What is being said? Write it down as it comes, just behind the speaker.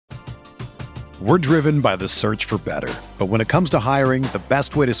We're driven by the search for better. But when it comes to hiring, the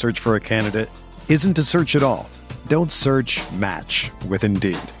best way to search for a candidate isn't to search at all. Don't search, match with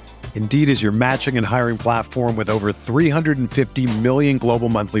Indeed. Indeed is your matching and hiring platform with over 350 million global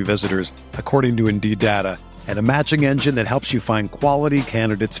monthly visitors, according to Indeed data, and a matching engine that helps you find quality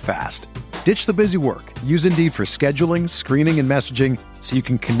candidates fast. Ditch the busy work. Use Indeed for scheduling, screening, and messaging so you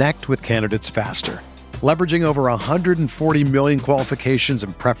can connect with candidates faster. Leveraging over 140 million qualifications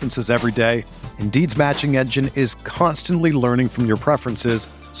and preferences every day, Indeed's matching engine is constantly learning from your preferences,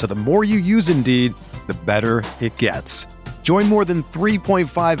 so the more you use Indeed, the better it gets. Join more than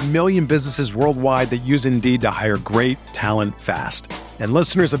 3.5 million businesses worldwide that use Indeed to hire great talent fast. And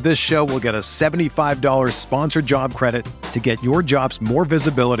listeners of this show will get a $75 sponsored job credit to get your jobs more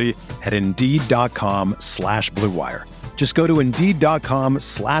visibility at Indeed.com/Blue Wire. Just go to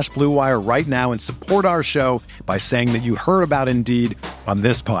Indeed.com/Blue Wire right now and support our show by saying that you heard about Indeed on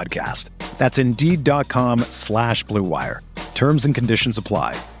this podcast. That's Indeed.com/Blue Wire. Terms and conditions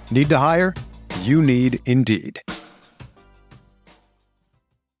apply. Need to hire? You need Indeed.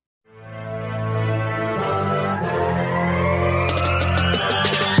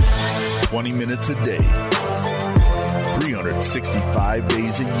 Minutes a day, 365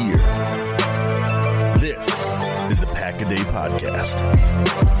 days a year. This is the Pack a Day Podcast.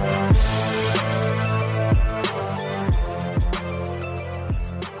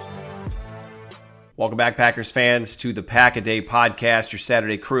 Welcome back, Packers fans, to the Pack a Day Podcast, your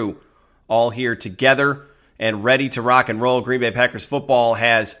Saturday crew, all here together and ready to rock and roll. Green Bay Packers football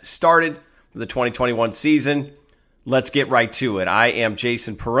has started for the 2021 season. Let's get right to it. I am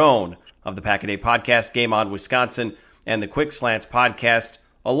Jason Perrone of the Pack a Day Podcast, Game On Wisconsin, and the Quick Slants Podcast,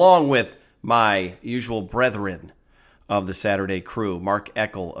 along with my usual brethren of the Saturday crew, Mark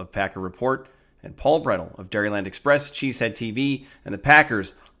Eckel of Packer Report and Paul Brettel of Dairyland Express, Cheesehead TV, and the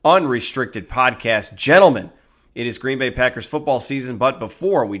Packers Unrestricted Podcast. Gentlemen, it is Green Bay Packers football season, but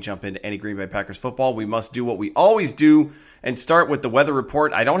before we jump into any Green Bay Packers football, we must do what we always do and start with the weather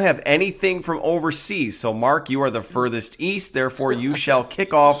report. I don't have anything from overseas, so Mark, you are the furthest east, therefore you shall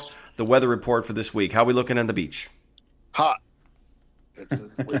kick off the weather report for this week. How are we looking on the beach? Hot.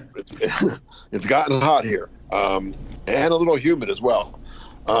 It's gotten hot here, and a little humid as well.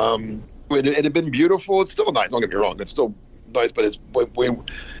 It had been beautiful. It's still nice. Don't get me wrong. It's still nice, but we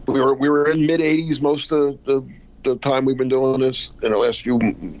were in mid 80s most of the time we've been doing this in the last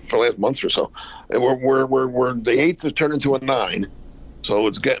months or so, and we're the 8s have turned into a 9, so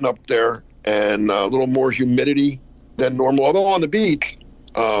it's getting up there, and a little more humidity than normal. Although on the beach,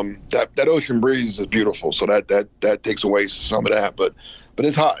 that ocean breeze is beautiful, so that takes away some of that. But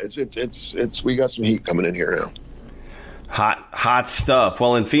it's hot. It's we got some heat coming in here now. Hot stuff.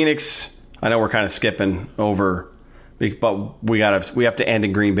 Well, in Phoenix, I know we're kind of skipping over, but we have to end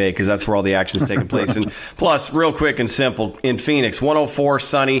in Green Bay because that's where all the action's taking place. And plus, real quick and simple, in Phoenix, 104,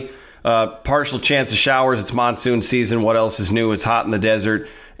 sunny, partial chance of showers. It's monsoon season. What else is new? It's hot in the desert,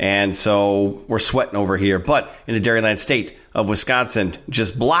 and so we're sweating over here. But in the Dairyland state of Wisconsin,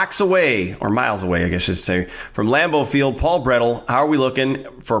 just blocks away, or miles away, I guess I should say, from Lambeau Field, Paul Brettel, how are we looking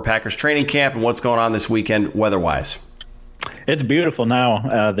for Packers training camp and what's going on this weekend weather-wise? It's beautiful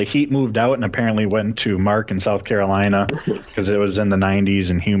now. The heat moved out and apparently went to Mark in South Carolina because it was in the 90s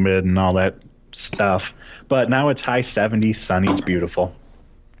and humid and all that stuff. But now it's high 70s, sunny. It's beautiful.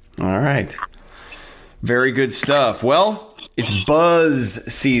 All right. Very good stuff. Well, it's buzz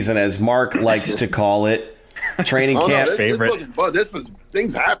season, as Mark likes to call it. Training camp favorite. This was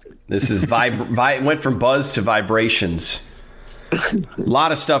things happen. This is went from buzz to vibrations. A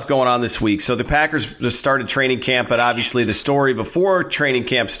lot of stuff going on this week. So the Packers just started training camp, but obviously the story before training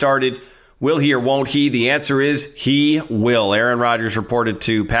camp started, will he or won't he? The answer is he will. Aaron Rodgers reported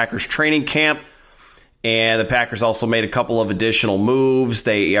to Packers training camp, and the Packers also made a couple of additional moves.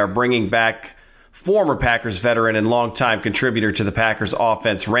 They are bringing back former Packers veteran and longtime contributor to the Packers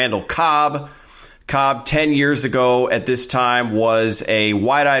offense, Randall Cobb. Cobb, 10 years ago at this time, was a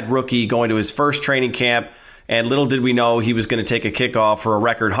wide-eyed rookie going to his first training camp, and little did we know he was going to take a kickoff for a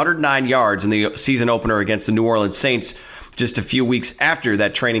record 109 yards in the season opener against the New Orleans Saints just a few weeks after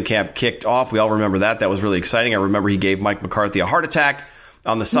that training camp kicked off. We all remember that. That was really exciting. I remember he gave Mike McCarthy a heart attack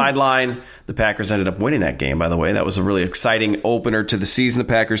on the sideline. The Packers ended up winning that game, by the way. That was a really exciting opener to the season. The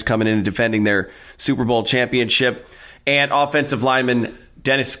Packers coming in and defending their Super Bowl championship. And offensive lineman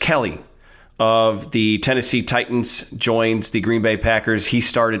Dennis Kelly of the Tennessee Titans joins the Green Bay Packers. He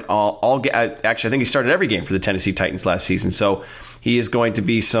started actually, I think he started every game for the Tennessee Titans last season. So he is going to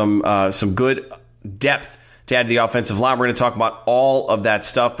be some good depth to add to the offensive line. We're going to talk about all of that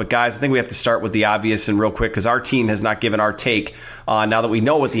stuff. But, guys, I think we have to start with the obvious and real quick because our team has not given our take now that we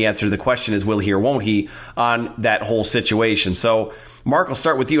know what the answer to the question is, will he or won't he, on that whole situation. So, Mark, I'll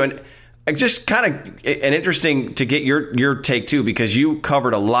start with you. And just kind of an interesting to get your take, too, because you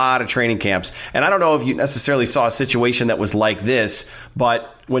covered a lot of training camps. And I don't know if you necessarily saw a situation that was like this,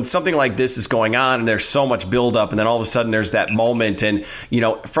 but when something like this is going on and there's so much buildup and then all of a sudden there's that moment and,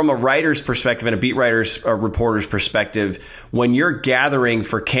 from a writer's perspective and a beat writer's or reporter's perspective, when you're gathering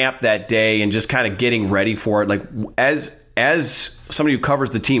for camp that day and just kind of getting ready for it, like as somebody who covers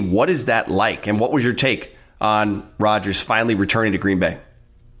the team, what is that like? And what was your take on Rodgers finally returning to Green Bay?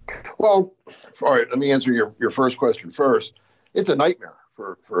 Well, all right, let me answer your first question first. It's a nightmare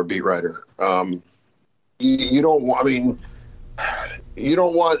for a beat writer. You don't want to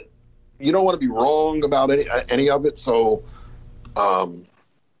be wrong about any of it. So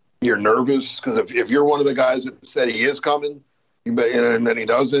you're nervous because if you're one of the guys that said he is coming, and then he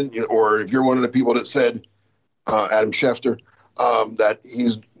doesn't, or if you're one of the people that said Adam Schefter that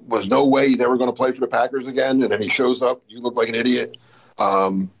he was no way he's ever going to play for the Packers again, and then he shows up, you look like an idiot.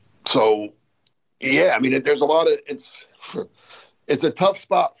 So, yeah, I mean, there's a lot of it's a tough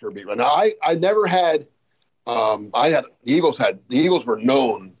spot for me. Now, I never had the Eagles were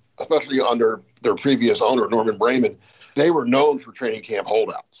known, especially under their previous owner, Norman Brayman, they were known for training camp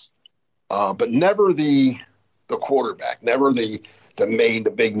holdouts, but never the quarterback, never the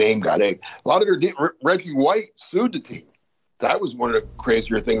big name guy. A lot of Reggie White sued the team. That was one of the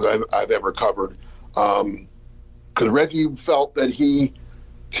crazier things I've ever covered. Because Reggie felt that he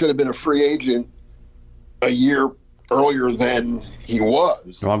should have been a free agent a year earlier than he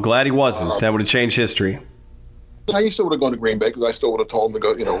was. Well, I'm glad he wasn't. That would have changed history. He still would have gone to Green Bay because I still would have told him to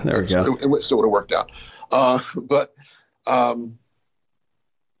go. There we go. It still would have worked out.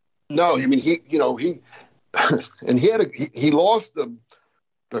 No, I mean he and he lost the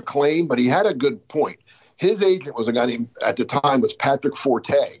claim, but he had a good point. His agent was a guy named at the time was Patrick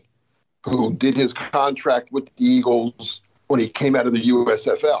Forte, who did his contract with the Eagles when he came out of the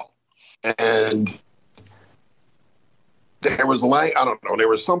USFL. And there was there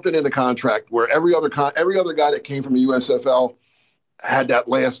was something in the contract where every other guy that came from the USFL had that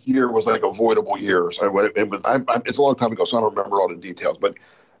last year was like avoidable years. It's a long time ago, so I don't remember all the details. But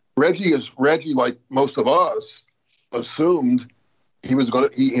Reggie, like most of us, assumed he was going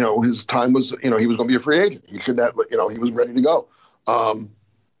to, his time was, he was going to be a free agent. He should have, he was ready to go.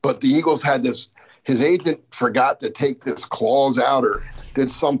 But the Eagles had this, his agent forgot to take this clause out or did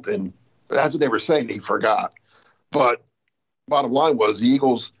something. That's what they were saying. He forgot. But bottom line was the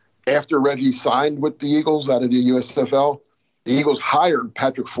Eagles, after Reggie signed with the Eagles out of the USFL, the Eagles hired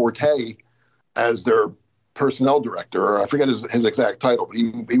Patrick Forte as their personnel director, or I forget his exact title, but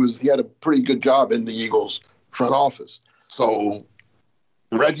he had a pretty good job in the Eagles front office. So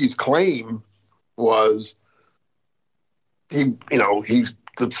Reggie's claim was the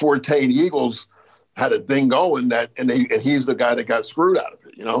Forte and the Eagles had a thing going and he's the guy that got screwed out of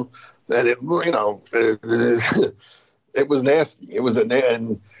it, and it was nasty. It was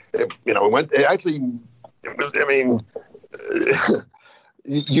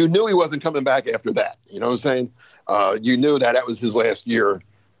you knew he wasn't coming back after that. You know what I'm saying? You knew that was his last year.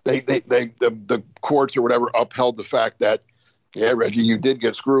 The courts or whatever upheld the fact that, yeah, Reggie, you did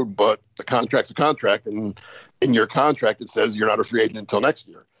get screwed, but the contract's a contract, and in your contract it says you're not a free agent until next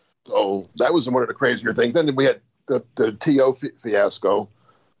year. So that was one of the crazier things. And then we had the T.O. fiasco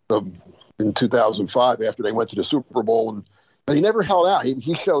in 2005 after they went to the Super Bowl, but he never held out.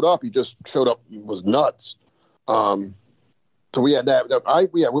 He showed up. He just showed up and was nuts. So we had that.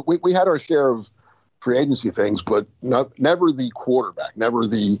 We had our share of free agency things, but never the quarterback, never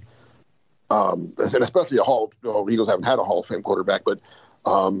the and especially Eagles haven't had a Hall of Fame quarterback, but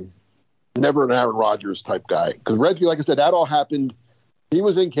never an Aaron Rodgers type guy. Because Reggie, like I said, that all happened. He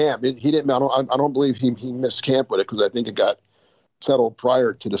was in camp. He didn't. I don't believe he missed camp with it because I think it got settled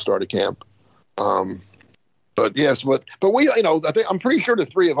prior to the start of camp. But yes, but we, I'm pretty sure the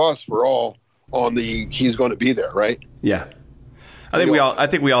three of us were all on he's going to be there, right? Yeah. I think we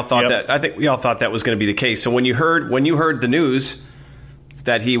all thought that. I think we all thought that was going to be the case. So when you heard the news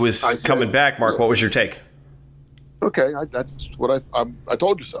that he was coming back, Mark, what was your take? Okay, that's what I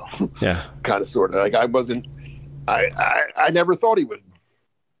told you so. Yeah, kind of, sort of. Like I wasn't. I never thought he would.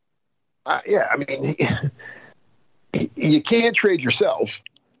 You can't trade yourself,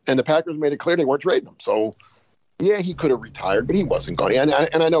 and the Packers made it clear they weren't trading him. So, yeah, he could have retired, but he wasn't going. And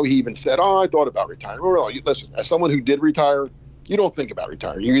I know he even said, "Oh, I thought about retiring." Well, listen, as someone who did retire, you don't think about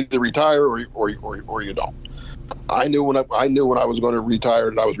retiring. You either retire or you don't. I knew when I was going to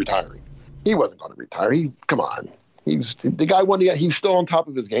retire that I was retiring. he wasn't going to retire. Come on. He's the guy won he's still on top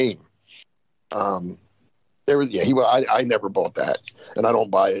of his game. I never bought that. And I don't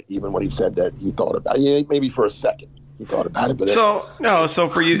buy it even when he said that he thought about it. Yeah, maybe for a second he thought about it. But so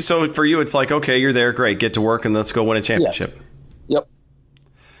for you, it's like, okay, you're there. Great. Get to work and let's go win a championship. Yes. Yep.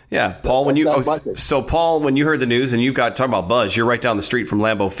 Yeah, Paul. When you heard the news, and you've got talking about buzz, you're right down the street from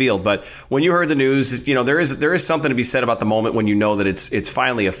Lambeau Field. But when you heard the news, there is something to be said about the moment when you know that it's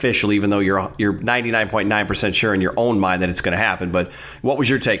finally official, even though you're 99.9% sure in your own mind that it's going to happen. But what was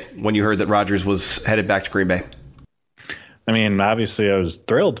your take when you heard that Rodgers was headed back to Green Bay? I mean, obviously, I was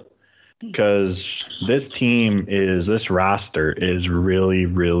thrilled because this roster is really,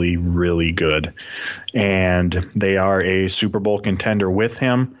 really, really good. And they are a Super Bowl contender with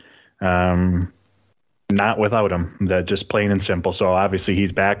him, not without him. That just plain and simple. So obviously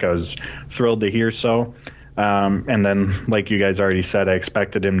he's back. I was thrilled to hear so. And then, like you guys already said, I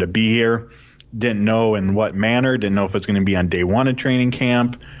expected him to be here. Didn't know in what manner. Didn't know if it was going to be on day one of training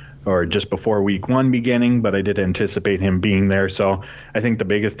camp or just before week one beginning, but I did anticipate him being there. So I think the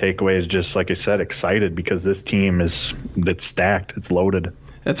biggest takeaway is just, like I said, excited because this team it's stacked. It's loaded.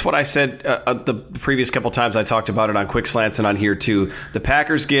 That's what I said the previous couple times I talked about it on Quick Slants and on here too. The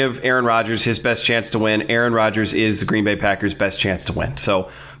Packers give Aaron Rodgers his best chance to win. Aaron Rodgers is the Green Bay Packers' best chance to win.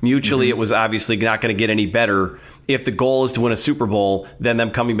 So mutually, it was obviously not going to get any better if the goal is to win a Super Bowl than them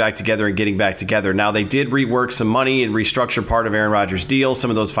coming back together and getting back together. Now, they did rework some money and restructure part of Aaron Rodgers' deal.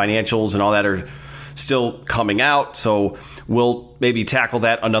 Some of those financials and all that are still coming out. So we'll maybe tackle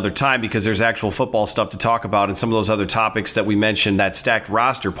that another time because there's actual football stuff to talk about, and some of those other topics that we mentioned, that stacked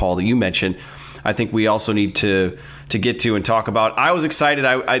roster, Paul, that you mentioned, I think we also need to get to and talk about. I was excited.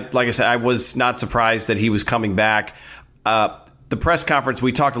 I like I said, I was not surprised that he was coming back. The press conference,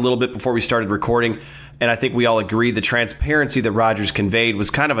 we talked a little bit before we started recording, and I think we all agree the transparency that Rodgers conveyed was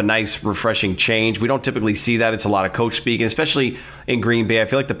kind of a nice, refreshing change. We don't typically see that. It's a lot of coach speak, and especially in Green Bay. I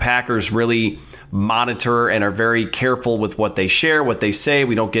feel like the Packers really monitor and are very careful with what they share, what they say.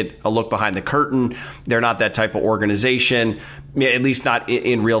 We don't get a look behind the curtain. They're not that type of organization, at least not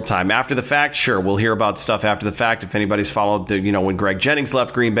in real time. After the fact, sure, we'll hear about stuff after the fact. If anybody's followed, when Greg Jennings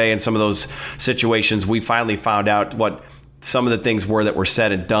left Green Bay and some of those situations, we finally found out what some of the things were that were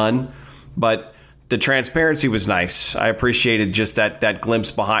said and done. But the transparency was nice. I appreciated just that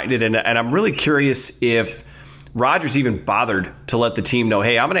glimpse behind it. And I'm really curious if Rodgers even bothered to let the team know,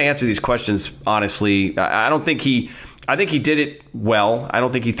 hey, I'm going to answer these questions honestly. I think he did it well. I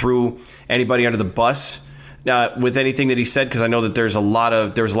don't think he threw anybody under the bus with anything that he said, because I know that there was a lot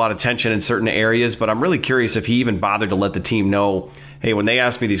of tension in certain areas. But I'm really curious if he even bothered to let the team know, hey, when they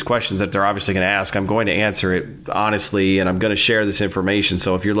ask me these questions that they're obviously going to ask, I'm going to answer it honestly, and I'm going to share this information.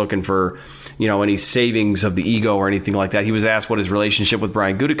 So if you're looking for any savings of the ego or anything like that. He was asked what his relationship with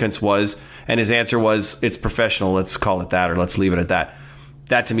Brian Gutekunst was, and his answer was, it's professional. Let's call it that, or let's leave it at that.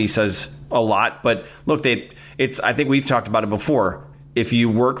 That to me says a lot. But look, I think we've talked about it before. If you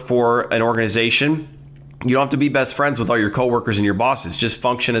work for an organization, you don't have to be best friends with all your coworkers and your bosses. Just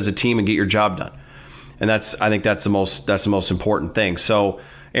function as a team and get your job done. And I think that's the most important thing. So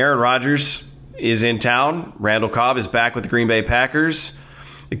Aaron Rodgers is in town. Randall Cobb is back with the Green Bay Packers.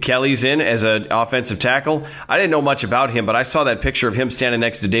 Kelly's in as an offensive tackle. I didn't know much about him, but I saw that picture of him standing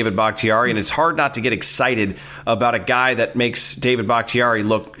next to David Bakhtiari, and it's hard not to get excited about a guy that makes David Bakhtiari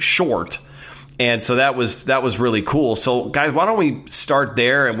look short. And so that was really cool. So, guys, why don't we start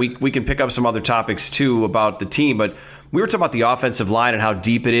there, and we can pick up some other topics, too, about the team. But we were talking about the offensive line and how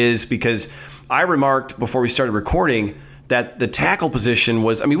deep it is, because I remarked before we started recording that the tackle position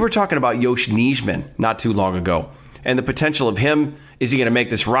was – we were talking about Yosh Nijman not too long ago, and the potential of him. Is he going to make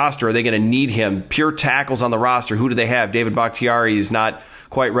this roster? Are they going to need him? Pure tackles on the roster. Who do they have? David Bakhtiari is not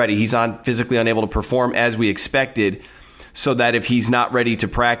quite ready. He's physically unable to perform as we expected, so that if he's not ready to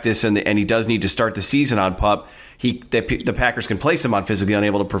practice and he does need to start the season on PUP, the Packers can place him on physically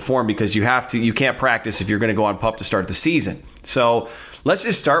unable to perform, because you can't practice if you're going to go on PUP to start the season. So let's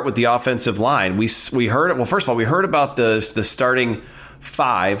just start with the offensive line. We heard it. Well, first of all, we heard about the starting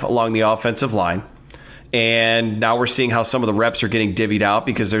five along the offensive line. And now we're seeing how some of the reps are getting divvied out,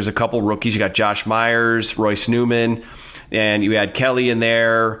 because there's a couple rookies. You got Josh Myers, Royce Newman, and you had Kelly in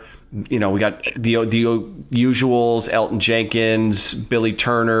there. We got the usuals, Elton Jenkins, Billy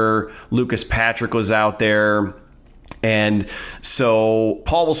Turner, Lucas Patrick was out there. And so,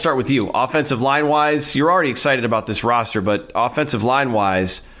 Paul, we'll start with you. Offensive line-wise, you're already excited about this roster, but offensive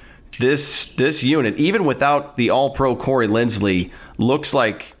line-wise, this unit, even without the all-pro Corey Linsley, looks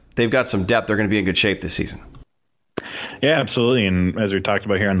like they've got some depth. They're going to be in good shape this season. Yeah, absolutely. And as we talked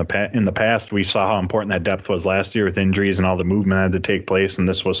about here in the past, we saw how important that depth was last year with injuries and all the movement that had to take place. And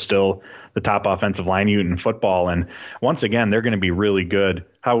this was still the top offensive line unit in football. And once again, they're going to be really good.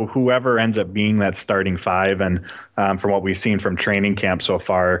 Whoever ends up being that starting five, and from what we've seen from training camp so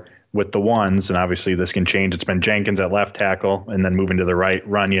far with the ones, and obviously this can change. It's been Jenkins at left tackle, and then moving to the right,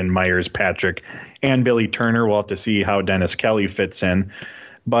 Runyon, Myers, Patrick, and Billy Turner. We'll have to see how Dennis Kelly fits in.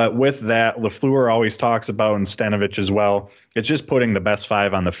 But with that, LaFleur always talks about, and Stanovich as well, it's just putting the best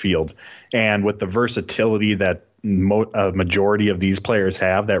five on the field. And with the versatility that a majority of these players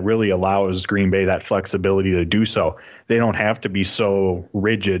have, that really allows Green Bay that flexibility to do so. They don't have to be so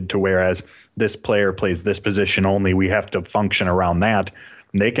rigid to whereas this player plays this position only, we have to function around that.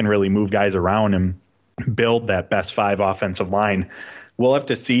 They can really move guys around and build that best five offensive line. We'll have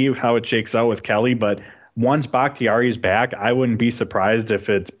to see how it shakes out with Kelly, but once Bakhtiari's back, I wouldn't be surprised if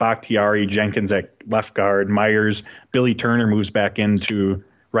it's Bakhtiari, Jenkins at left guard, Myers, Billy Turner moves back into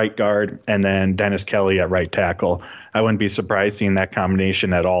right guard, and then Dennis Kelly at right tackle. I wouldn't be surprised seeing that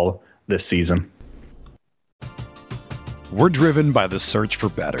combination at all this season. We're driven by the search for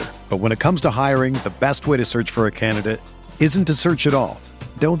better. But when it comes to hiring, the best way to search for a candidate isn't to search at all.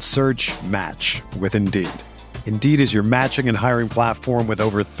 Don't search, match with Indeed. Indeed is your matching and hiring platform with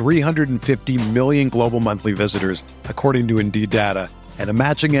over 350 million global monthly visitors, according to Indeed data, and a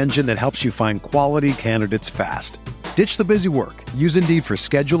matching engine that helps you find quality candidates fast. Ditch the busy work. Use Indeed for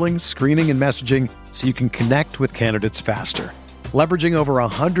scheduling, screening, and messaging so you can connect with candidates faster. Leveraging over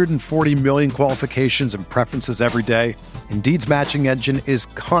 140 million qualifications and preferences every day, Indeed's matching engine is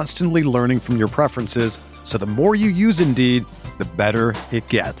constantly learning from your preferences, so the more you use Indeed, the better it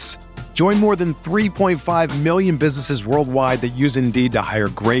gets. Join more than 3.5 million businesses worldwide that use Indeed to hire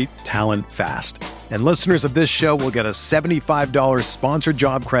great talent fast. And listeners of this show will get a $75 sponsored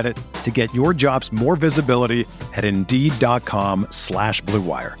job credit to get your jobs more visibility at Indeed.com/Blue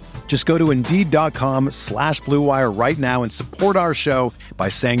Wire. Just go to Indeed.com/Blue Wire right now and support our show by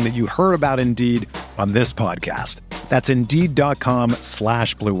saying that you heard about Indeed on this podcast. That's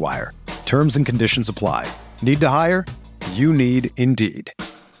Indeed.com/Blue Wire. Terms and conditions apply. Need to hire? You need Indeed.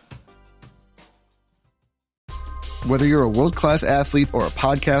 Whether you're a world-class athlete or a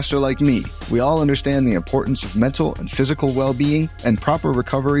podcaster like me, we all understand the importance of mental and physical well-being and proper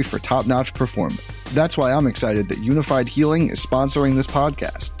recovery for top-notch performance. That's why I'm excited that Unified Healing is sponsoring this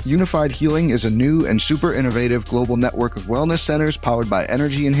podcast. Unified Healing is a new and super innovative global network of wellness centers powered by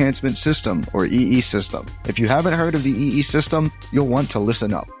Energy Enhancement System, or EE System. If you haven't heard of the EE System, you'll want to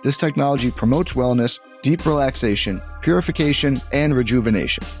listen up. This technology promotes wellness, deep relaxation, purification, and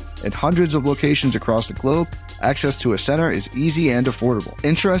rejuvenation. At hundreds of locations across the globe, access to a center is easy and affordable.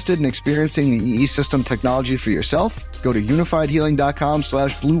 Interested in experiencing the EE System technology for yourself? Go to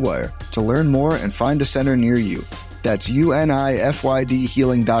unifiedhealing.com/Blue Wire to learn more and find a center near you. That's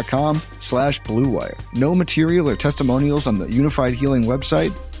UNIFYDhealing.com/Blue Wire. No material or testimonials on the Unified Healing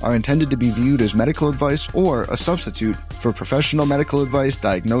website are intended to be viewed as medical advice or a substitute for professional medical advice,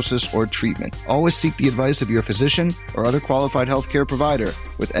 diagnosis, or treatment. Always seek the advice of your physician or other qualified healthcare provider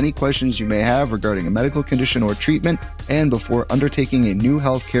with any questions you may have regarding a medical condition or treatment and before undertaking a new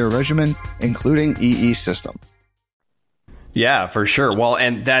healthcare regimen, including EE System. Yeah, for sure. Well,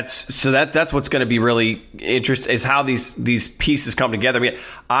 and that's what's going to be really interesting is how these pieces come together. I mean,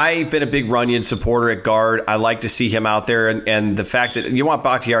 I've been a big Runyon supporter at guard. I like to see him out there, and the fact that you want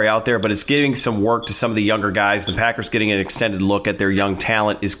Bakhtiari out there, but it's giving some work to some of the younger guys. The Packers getting an extended look at their young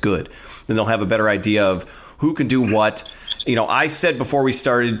talent is good. Then they'll have a better idea of who can do what. You know, I said before we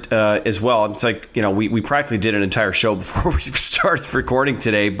started as well, it's like, you know, we practically did an entire show before we started recording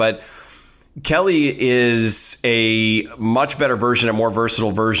today, but Kelly is a much better version, a more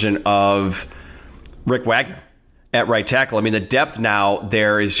versatile version of Rick Wagner at right tackle. I mean, the depth now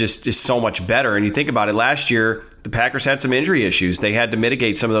there is just so much better. And you think about it, last year, the Packers had some injury issues. They had to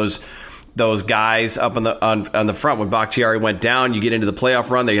mitigate some of those guys up on the front. When Bakhtiari went down, you get into the playoff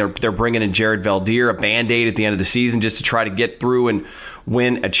run, they're bringing in Jared Valdir, a Band-Aid at the end of the season just to try to get through and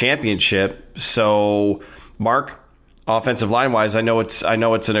win a championship. So, Mark, offensive line wise, I know it's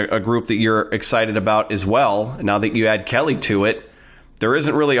a group that you're excited about as well. Now that you add Kelly to it, there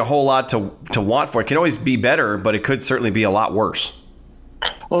isn't really a whole lot to want for. It can always be better, but it could certainly be a lot worse.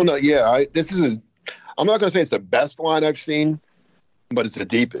 Oh no, yeah. I'm not going to say it's the best line I've seen, but it's the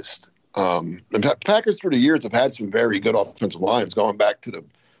deepest. The Packers through the years have had some very good offensive lines, going back to the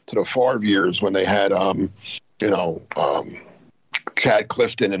Favre years when they had Chad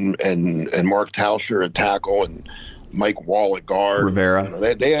Clifton and Mark Tauscher at tackle and Mike Wall at guard. Rivera. You know,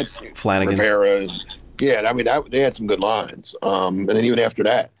 they had Flanagan. Rivera. Yeah, I mean, they had some good lines. And then even after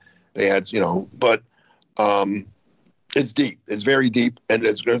that, they had, It's deep. It's very deep, and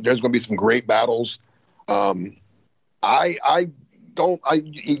there's going to be some great battles. You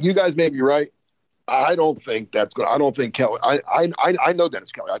guys may be right. I don't think that's good. I don't think Kelly. I know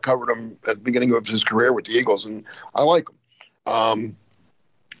Dennis Kelly. I covered him at the beginning of his career with the Eagles, and I like him.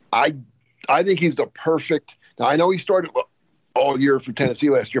 I think he's the perfect. Now I know he started all year for Tennessee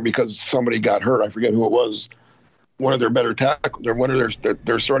last year because somebody got hurt. I forget who it was. One of their better tackle, one of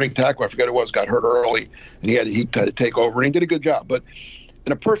their starting tackle, I forget who it was, got hurt early, and he had to take over, and he did a good job. But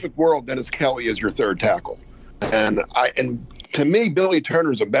in a perfect world, Dennis Kelly is your third tackle, and to me, Billy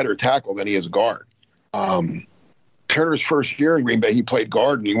Turner is a better tackle than he is guard. Turner's first year in Green Bay, he played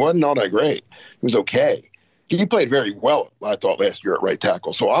guard, and he wasn't all that great. He was okay. He played very well, I thought, last year at right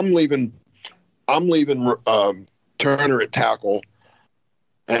tackle. So I'm leaving Turner at tackle.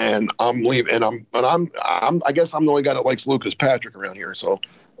 And I'm leaving, and I guess I'm the only guy that likes Lucas Patrick around here, so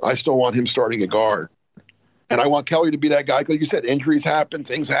I still want him starting at guard. And I want Kelly to be that guy, like you said, injuries happen,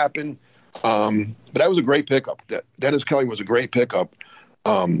 things happen. But that was a great pickup. Dennis Kelly was a great pickup.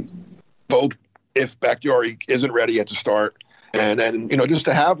 Both if Bakhtiari isn't ready at the start, and then just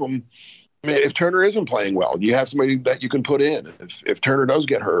to have him. I mean, if Turner isn't playing well, you have somebody that you can put in. If Turner does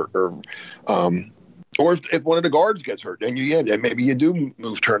get hurt, or if one of the guards gets hurt, then maybe you do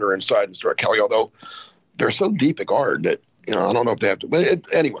move Turner inside and start Kelly. Although they're so deep at guard that I don't know if they have to.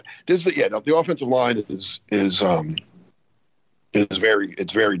 But anyway, the offensive line is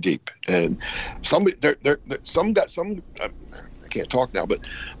very deep, and I can't talk now, but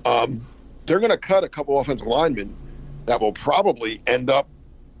they're going to cut a couple offensive linemen that will probably end up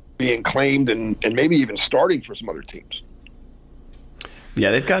being claimed and maybe even starting for some other teams.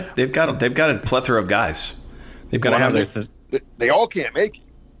 Yeah, they've got a plethora of guys. They've got to have they all can't make it.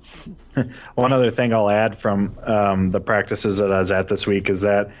 One other thing I'll add from the practices that I was at this week is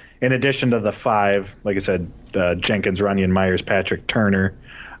that in addition to the five, like I said, Jenkins, Runyon, Myers, Patrick, Turner,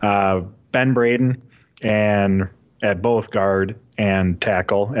 Ben Braden, and at both guard and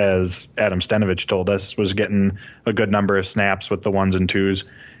tackle, as Adam Stenovich told us, was getting a good number of snaps with the ones and twos.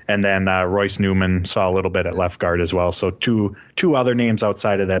 And then Royce Newman saw a little bit at left guard as well. So two other names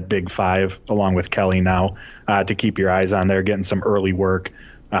outside of that big five, along with Kelly now, to keep your eyes on there, getting some early work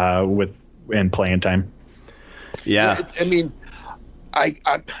and playing time. Yeah. I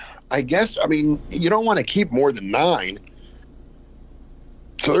guess you don't want to keep more than 9.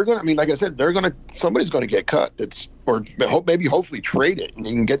 So they're going to, like I said, somebody's going to get cut. Hopefully trade it and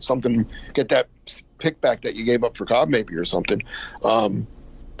you can get that pick back that you gave up for Cobb maybe or something.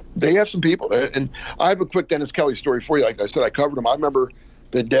 They have some people, and I have a quick Dennis Kelly story for you. Like I said, I covered him. I remember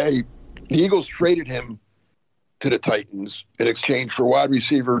the day the Eagles traded him to the Titans in exchange for wide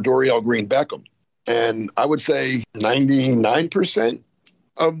receiver Dorial Green-Beckham, and I would say 99%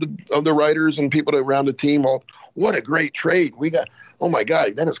 of the writers and people around the team, what a great trade we got! Oh my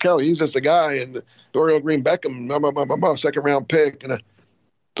God, Dennis Kelly, he's just a guy, and Dorial Green-Beckham, second round pick, and the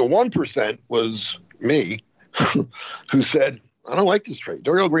 1% was me, who said, I don't like this trade.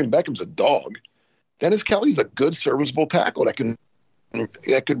 Dorial Green-Beckham's a dog. Dennis Kelly's a good, serviceable tackle that could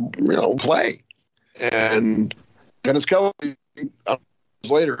play. And Dennis Kelly,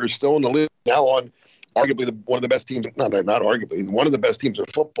 later, is still in the league now on arguably one of the best teams. Not arguably, one of the best teams in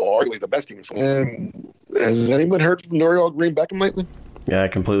football. Arguably the best team. And has anyone heard from Dorial Green-Beckham lately? Yeah, I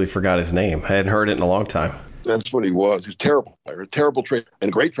completely forgot his name. I hadn't heard it in a long time. That's what he was. He's a terrible player, a terrible trade, and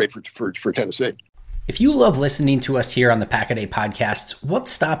a great trade for Tennessee. If you love listening to us here on the Pack-A-Day podcast,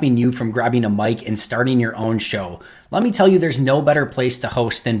 what's stopping you from grabbing a mic and starting your own show? Let me tell you, there's no better place to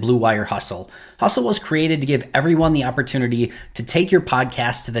host than Blue Wire Hustle. Hustle was created to give everyone the opportunity to take your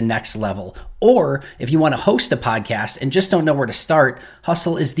podcast to the next level. Or if you want to host a podcast and just don't know where to start,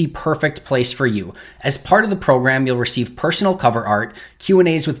 Hustle is the perfect place for you. As part of the program, you'll receive personal cover art,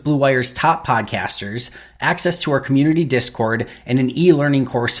 Q&As with Blue Wire's top podcasters, access to our community Discord, and an e-learning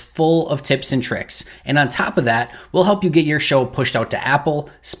course full of tips and tricks. And on top of that, we'll help you get your show pushed out to Apple,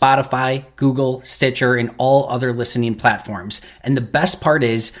 Spotify, Google, Stitcher, and all other listening platforms. And the best part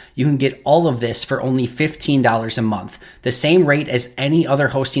is you can get all of this for only $15 a month, the same rate as any other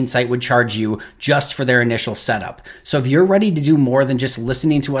hosting site would charge you just for their initial setup. So if you're ready to do more than just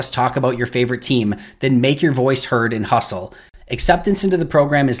listening to us talk about your favorite team, then make your voice heard and hustle. Acceptance into the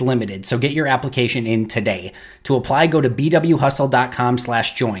program is limited, so get your application in today. To apply, go to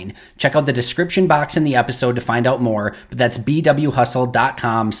bwhustle.com/join. Check out the description box in the episode to find out more, but that's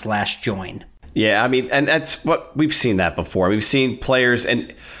bwhustle.com/join. Yeah, and that's what we've seen that before. We've seen players,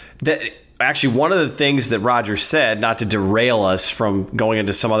 and that actually one of the things that Rodgers said, not to derail us from going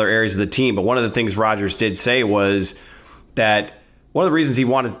into some other areas of the team, but one of the things Rodgers did say was that one of the reasons he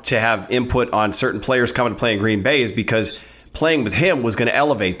wanted to have input on certain players coming to play in Green Bay is because playing with him was going to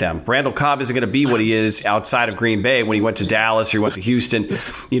elevate them. Randall Cobb isn't going to be what he is outside of Green Bay when he went to Dallas or he went to Houston.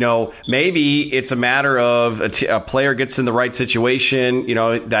 Maybe it's a matter of a player gets in the right situation,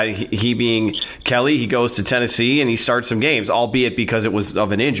 that he being Kelly, he goes to Tennessee and he starts some games, albeit because it was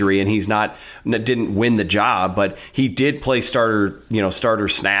of an injury and didn't win the job, but he did play starter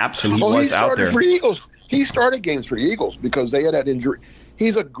snaps and he was out there. For the Eagles. He started games for the Eagles because they had that injury.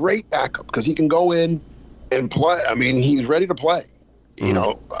 He's a great backup because he can go in and play. I mean, he's ready to play.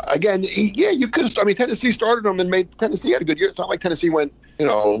 Again, you could. Tennessee started him and made Tennessee had a good year. It's not like Tennessee went,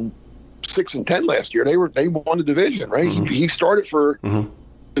 6-10 last year. They won the division, right? Mm-hmm. He started for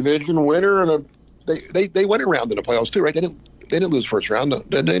division winner, and they went around in the playoffs too, right? They didn't lose first round,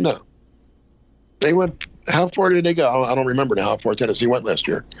 did they? No. They went. How far did they go? I don't remember now how far Tennessee went last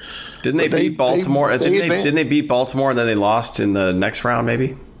year. Didn't they beat Baltimore? Didn't they beat Baltimore and then they lost in the next round?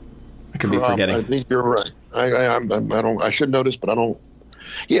 Maybe I could be forgetting. I think you're right. I should know this, but I don't.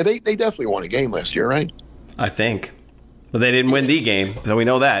 Yeah, they definitely won a game last year, right? I think, but they didn't win the game, so we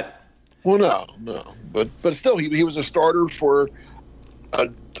know that. Well, no, but still, he was a starter for a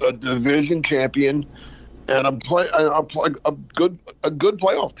division champion and a good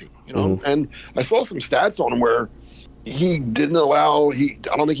playoff team, Mm-hmm. And I saw some stats on him where he didn't allow. I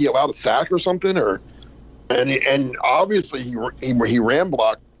don't think he allowed a sack or something, and obviously he ran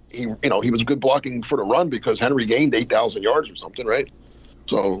blocked. He was good blocking for the run because Henry gained 8,000 yards or something, right?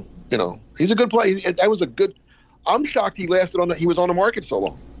 So, he's a good player. That was a good. I'm shocked he lasted he was on the market so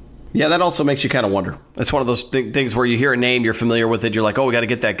long. Yeah, that also makes you kind of wonder. It's one of those things where you hear a name, you're familiar with it, you're like, oh, we got to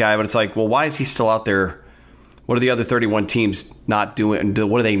get that guy. But it's like, well, why is he still out there? What are the other 31 teams not doing?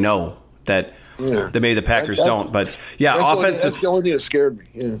 What do they know that maybe the Packers don't? But yeah, that's the only thing that scared me.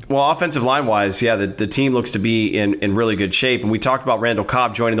 Yeah. Well, offensive line wise, the team looks to be in really good shape. And we talked about Randall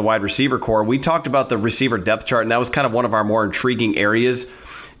Cobb joining the wide receiver corps. We talked about the receiver depth chart, and that was kind of one of our more intriguing areas.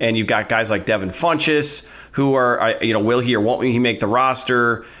 And you've got guys like Devin Funchess, who are, will he or won't he make the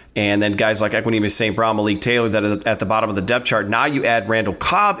roster? And then guys like Equanimeous St. Brown, Malik Taylor that are at the bottom of the depth chart. Now you add Randall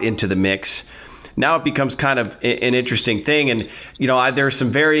Cobb into the mix. Now it becomes kind of an interesting thing. And, there are some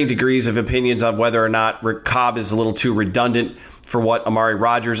varying degrees of opinions on whether or not Cobb is a little too redundant for what Amari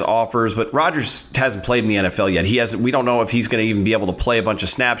Rodgers offers. But Rodgers hasn't played in the NFL yet. We don't know if he's going to even be able to play a bunch of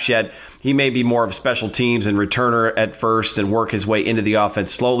snaps yet. He may be more of special teams and returner at first and work his way into the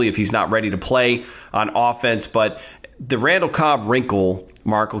offense slowly if he's not ready to play on offense. But the Randall Cobb wrinkle,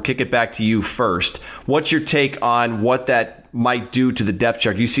 Mark, we'll kick it back to you first. What's your take on what that might do to the depth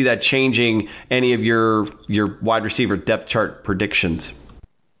chart? Do you see that changing any of your wide receiver depth chart predictions?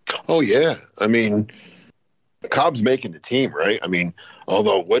 Oh, yeah. I mean, Cobb's making the team, right? I mean,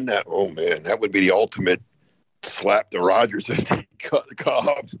 although wouldn't that would be the ultimate slap to Rodgers if they cut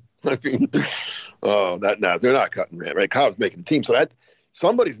Cobb. I mean, they're not cutting Rand, right? Cobb's making the team. So that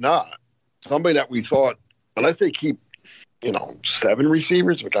somebody that we thought, unless they keep, 7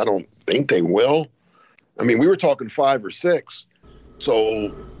 receivers, which I don't think they will. I mean, we were talking 5 or 6.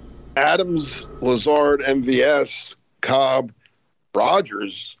 So Adams, Lazard, MVS, Cobb,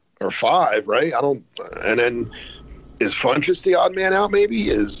 Rodgers are 5, right? And then is Funchess the odd man out? Maybe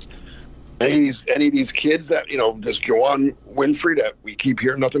is any of these kids that this Juwan Winfrey that we keep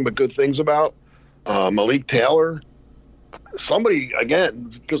hearing nothing but good things about, Malik Taylor, somebody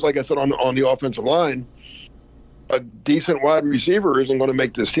again, just like I said on the offensive line, a decent wide receiver isn't going to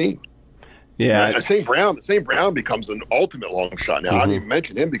make this team. Yeah, St. Brown becomes an ultimate long shot. Now I didn't even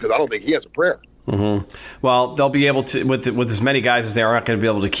mention him because I don't think he has a prayer. Mm-hmm. Well, they'll be able to with as many guys as they are not going to be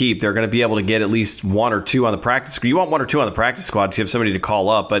able to keep. They're going to be able to get at least 1 or 2 on the practice squad. You want 1 or 2 on the practice squad to have somebody to call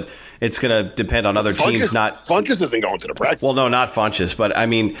up, but it's going to depend on other teams. Funchess isn't going to the practice. Well, no, not Funchess, but I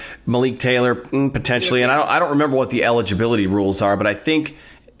mean Malik Taylor potentially, and I don't remember what the eligibility rules are, but I think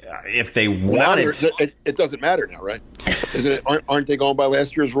if they wanted, it doesn't matter now, right? Isn't it? Aren't they going by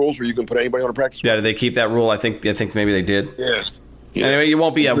last year's rules where you can put anybody on a practice? Yeah, did they keep that rule? I think maybe they did. Yeah. Anyway, it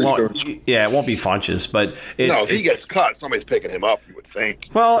won't be it won't be Funchess, but if he gets cut, somebody's picking him up, you would think.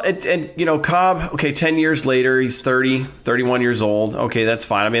 Well, Cobb, 10 years later, he's 31 years old. Okay, that's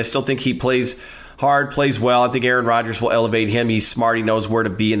fine. I mean, I still think he plays hard, plays well. I think Aaron Rodgers will elevate him. He's smart. He knows where to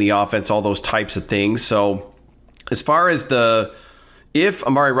be in the offense, all those types of things. So as far as if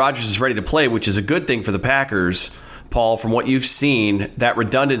Amari Rodgers is ready to play, which is a good thing for the Packers, Paul, from what you've seen, that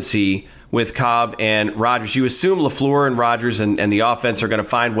redundancy with Cobb and Rodgers, you assume LaFleur and Rodgers and the offense are going to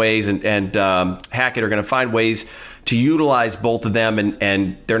find ways, and Hackett are going to find ways to utilize both of them,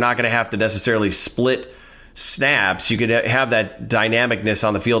 and they're not going to have to necessarily split snaps, you could have that dynamicness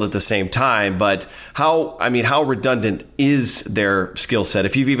on the field at the same time. But how redundant is their skill set,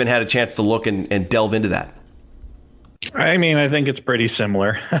 if you've even had a chance to look and delve into that? I mean, I think it's pretty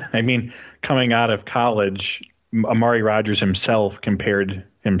similar. I mean, coming out of college, Amari Rodgers himself compared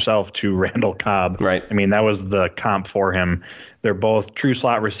himself to Randall Cobb. Right. I mean, that was the comp for him. They're both true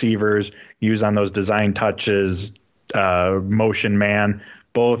slot receivers, used on those design touches, motion man,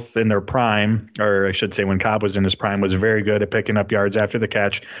 both in their prime, or I should say when Cobb was in his prime, was very good at picking up yards after the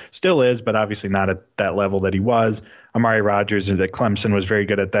catch. Still is, but obviously not at that level that he was. Amari Rodgers at Clemson was very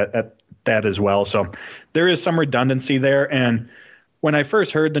good at that as well. So there is some redundancy there. And when I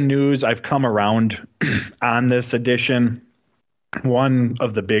first heard the news, I've come around on this addition. One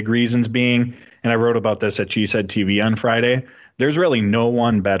of the big reasons being, and I wrote about this at Cheesehead TV on Friday, there's really no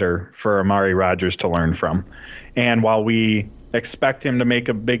one better for Amari Rodgers to learn from. And while we expect him to make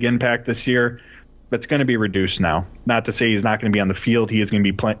a big impact this year, that's going to be reduced now. Not to say he's not going to be on the field. He is going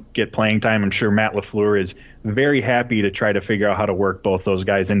to be get playing time. I'm sure Matt LaFleur is very happy to try to figure out how to work both those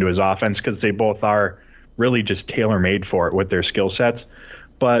guys into his offense, because they both are really just tailor-made for it with their skill sets.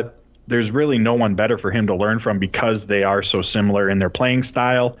 But there's really no one better for him to learn from, because they are so similar in their playing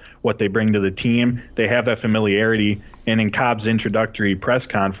style, what they bring to the team. They have that familiarity. And in Cobb's introductory press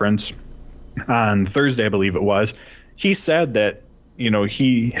conference on Thursday, I believe it was, he said that,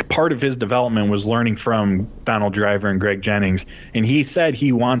 part of his development was learning from Donald Driver and Greg Jennings. And he said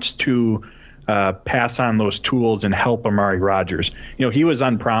he wants to pass on those tools and help Amari Rodgers. He was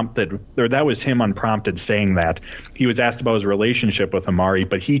unprompted, or that was him unprompted saying that. He was asked about his relationship with Amari,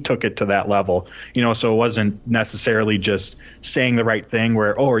 but he took it to that level. So it wasn't necessarily just saying the right thing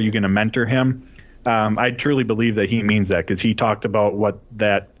where, are you going to mentor him? I truly believe that he means that, because he talked about what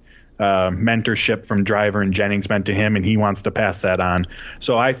that mentorship from Driver and Jennings meant to him, and he wants to pass that on.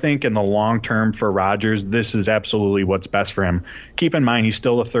 So I think in the long term for Rodgers, this is absolutely what's best for him. Keep in mind, he's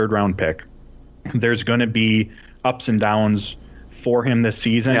still a third-round pick. There's going to be ups and downs for him this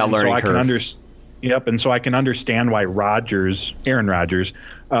season. Yeah, learning curve. And so I can understand why Aaron Rodgers,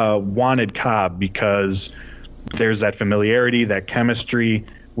 wanted Cobb, because there's that familiarity, that chemistry,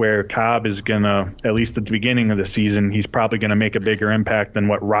 where Cobb is going to, at least at the beginning of the season, he's probably going to make a bigger impact than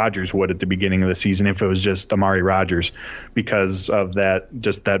what Rodgers would at the beginning of the season if it was just Amari Rodgers, because of that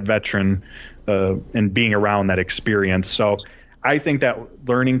veteran and being around that experience. So I think that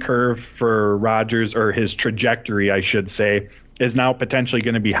learning curve for Rodgers, or his trajectory, I should say, is now potentially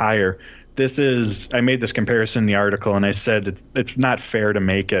going to be higher. I made this comparison in the article, and I said it's not fair to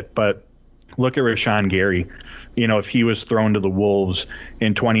make it, but look at Rashawn Gary. If he was thrown to the Wolves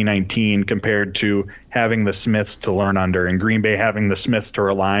in 2019 compared to having the Smiths to learn under, and Green Bay having the Smiths to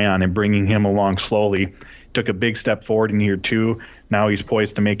rely on and bringing him along slowly, took a big step forward in year 2. Now he's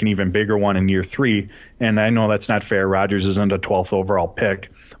poised to make an even bigger one in year 3. And I know that's not fair. Rodgers isn't a 12th overall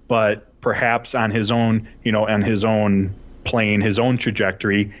pick, but perhaps on his own, on his own plane, his own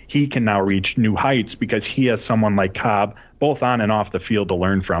trajectory, he can now reach new heights because he has someone like Cobb, both on and off the field, to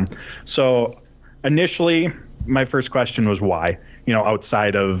learn from. So initially, my first question was why,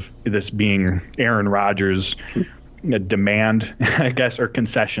 outside of this being Aaron Rodgers' demand, I guess, or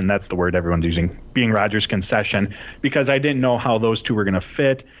concession. That's the word everyone's using, being Rodgers' concession, because I didn't know how those two were going to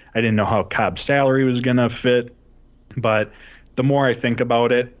fit. I didn't know how Cobb's salary was going to fit. But the more I think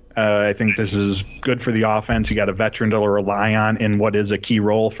about it, I think this is good for the offense. You got a veteran to rely on in what is a key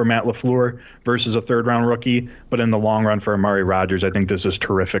role for Matt LaFleur versus a third-round rookie. But in the long run for Amari Rodgers, I think this is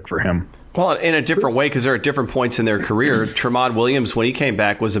terrific for him. Well, in a different way, because they're at different points in their career. Tramon Williams, when he came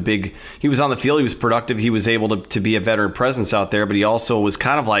back, he was on the field, he was productive, he was able to be a veteran presence out there, but he also was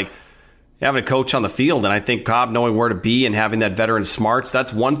kind of like having a coach on the field. And I think Cobb knowing where to be and having that veteran smarts,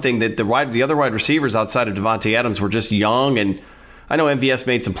 that's one thing that the other wide receivers outside of Devontae Adams were just young. And I know MVS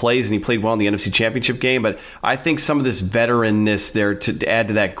made some plays and he played well in the NFC Championship game, but I think some of this veteranness there to add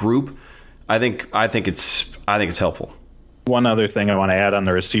to that group, I think it's helpful. One other thing I want to add on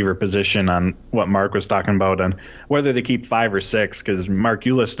the receiver position on what Mark was talking about and whether they keep 5 or 6, because Mark,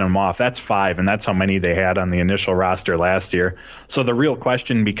 you listed them off. That's 5, and that's how many they had on the initial roster last year. So the real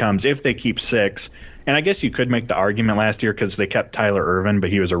question becomes if they keep 6, and I guess you could make the argument last year because they kept Tyler Ervin,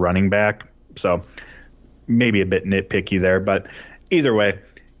 but he was a running back. So maybe a bit nitpicky there. But either way,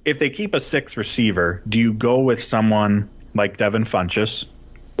 if they keep a 6th receiver, do you go with someone like Devin Funchess,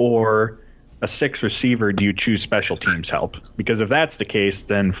 or a 6th receiver, do you choose special teams help? Because if that's the case,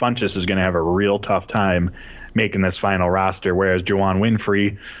 then Funchess is going to have a real tough time making this final roster, whereas Juwann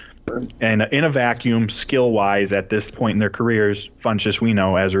Winfree, And in a vacuum, skill-wise, at this point in their careers, Funchess, we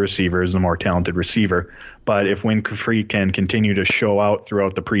know, as a receiver, is the more talented receiver. But if Winfrey can continue to show out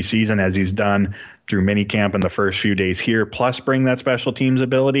throughout the preseason, as he's done through minicamp in the first few days here, plus bring that special teams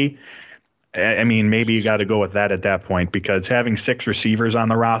ability, I mean, maybe you got to go with that at that point, because having 6 receivers on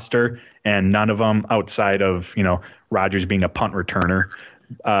the roster and none of them outside of, Rodgers being a punt returner,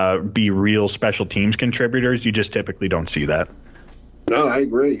 be real special teams contributors, you just typically don't see that. No, I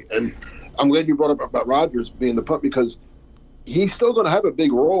agree. And I'm glad you brought up about Rodgers being the punt, because he's still going to have a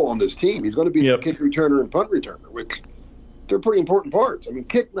big role on this team. He's going to be the kick returner and punt returner, which they're pretty important parts. I mean,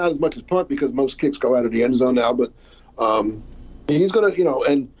 kick not as much as punt, because most kicks go out of the end zone now, but he's going to,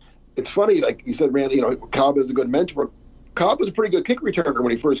 and it's funny, like you said, Randy, Cobb is a good mentor. Cobb was a pretty good kick returner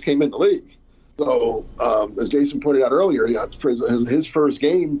when he first came in the league. So, as Jason pointed out earlier, his first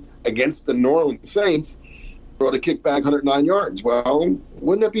game against the New Orleans Saints brought a kick back 109 yards. Well,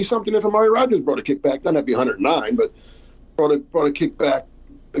 wouldn't that be something if Amari Rodgers brought a kick back? Then that'd be 109, but brought a kick back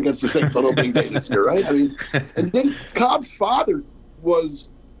against the Saints on opening day this year, right? I mean, and then Cobb's father was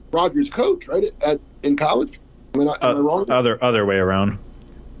Rodgers' coach, right, in college? Am I wrong? Other way around.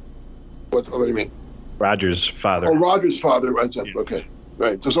 What do you mean? Rodgers' father. Oh, Rodgers' father. Right. Okay.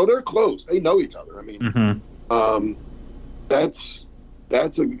 Right. So they're close. They know each other. I mean, that's I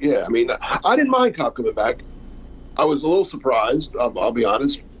mean, I didn't mind Cobb coming back. I was a little surprised. I'll be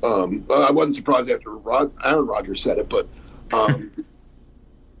honest. I wasn't surprised after Aaron Rodgers said it, but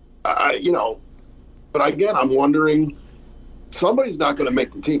but again, I'm wondering, somebody's not going to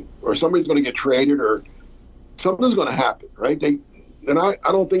make the team, or somebody's going to get traded, or something's going to happen, right? I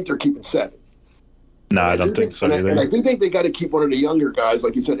don't think they're keeping 7. No, I don't think so either. And I do think they got to keep one of the younger guys,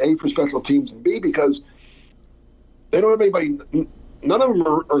 like you said, A, for special teams, and B, because they don't have anybody. None of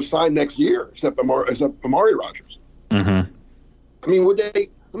them are signed next year except Amari Rodgers. Mm-hmm. I mean, would they?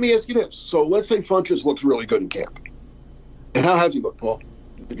 Let me ask you this. So let's say Funchess looks really good in camp. And how has he looked, Paul?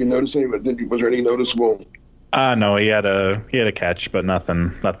 Did you notice any? Was there any noticeable? No, he had a catch, but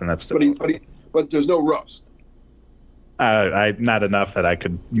nothing that's. But there's no rust. Not enough that I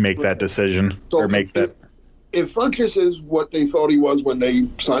could make that decision or make that. If Funchess is what they thought he was when they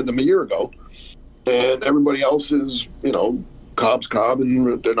signed him a year ago, and everybody else is, Cobb's Cobb,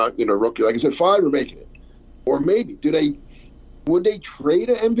 and they're not, rookie. Like I said, 5 are making it. Or maybe would they trade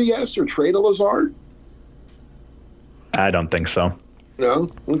a MVS or trade a Lazard? I don't think so. No?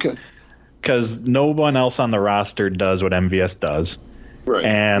 Okay. Because no one else on the roster does what MVS does. Right.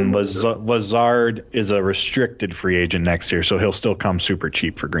 And Lazard is a restricted free agent next year, so he'll still come super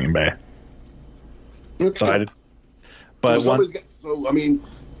cheap for Green Bay. Okay.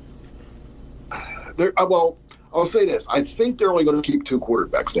 I'll say this. I think they're only going to keep 2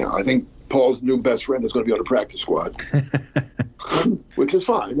 quarterbacks now. I think Paul's new best friend is going to be on the practice squad, which is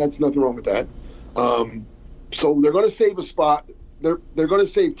fine. That's nothing wrong with that. So they're going to save a spot. They're going to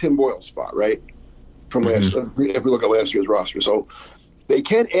save Tim Boyle's spot, right? From last, if we look at last year's roster. So they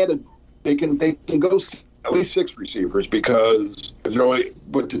can add they can go at least 6 receivers, because if they're only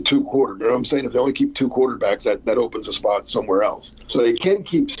with the 2 quarter, you know what I'm saying? If they only keep 2 quarterbacks, that opens a spot somewhere else. So they can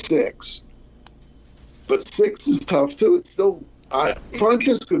keep 6. But 6 is tough too. It's still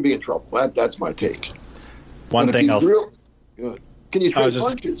Funchess could be in trouble. That's my take. One thing else. Can you trade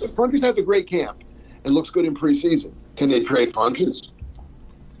Funchess? If Funchess has a great camp and looks good in preseason, can they trade Funchess?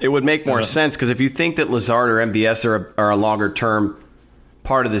 It would make more sense, because if you think that Lazard or MVS are a longer term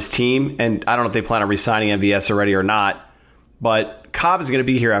part of this team, and I don't know if they plan on re-signing MVS already or not, but Cobb is going to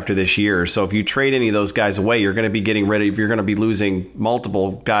be here after this year. So if you trade any of those guys away, you're going to be getting rid of. You're going to be losing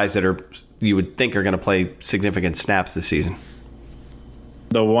multiple guys that you would think are going to play significant snaps this season.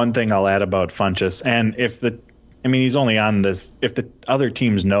 The one thing I'll add about Funchess, and he's only on this. If the other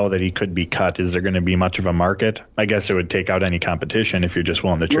teams know that he could be cut, is there going to be much of a market? I guess it would take out any competition if you're just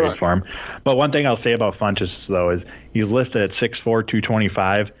willing to trade for him. But one thing I'll say about Funchess, though, is he's listed at 6'4",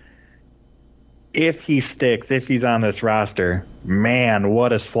 225. If he sticks, if he's on this roster, man,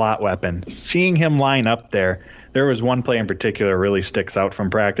 what a slot weapon. Seeing him line up there was one play in particular really sticks out from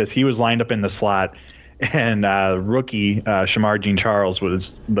practice. He was lined up in the slot, and rookie Shamar Jean-Charles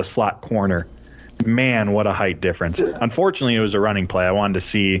was the slot corner. Man, what a height difference. Unfortunately, it was a running play. I wanted to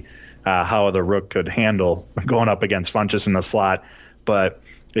see how the rook could handle going up against Funchess in the slot. But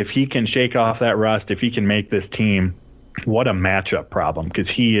if he can shake off that rust, if he can make this team, what a matchup problem, because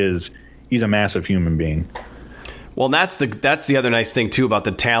he's a massive human being. Well, that's the other nice thing, too, about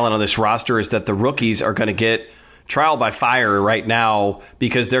the talent on this roster, is that the rookies are going to get trial by fire right now,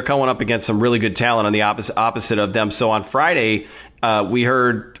 because they're coming up against some really good talent on the opposite of them. So on Friday, we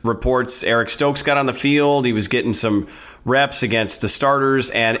heard reports Eric Stokes got on the field. He was getting some reps against the starters.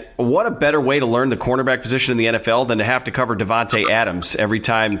 And what a better way to learn the cornerback position in the NFL than to have to cover Davante Adams every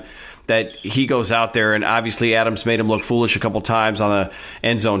time that he goes out there. And obviously Adams made him look foolish a couple times on the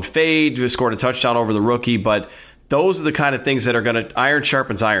end zone fade, scored a touchdown over the rookie. But those are the kind of things that are going to iron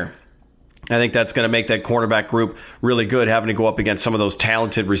sharpens iron. I think that's going to make that cornerback group really good, having to go up against some of those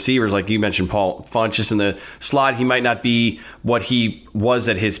talented receivers. Like you mentioned, Paul Funchess in the slot. He might not be what he was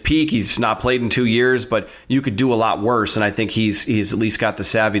at his peak. He's not played in 2 years, but you could do a lot worse. And I think he's at least got the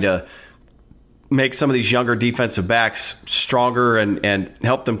savvy to make some of these younger defensive backs stronger and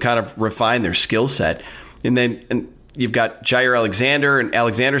help them kind of refine their skill set. And then you've got Jair Alexander, and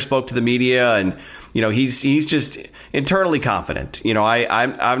Alexander spoke to the media, and he's just internally confident.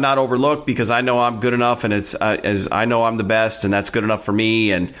 I'm not overlooked because I know I'm good enough, and it's as I know I'm the best, and that's good enough for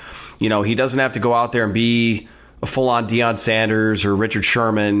me. And he doesn't have to go out there and be a full-on Deion Sanders or Richard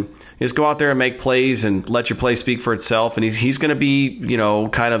Sherman. Just go out there and make plays and let your play speak for itself. And he's going to be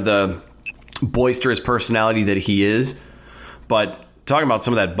kind of the boisterous personality that he is. But talking about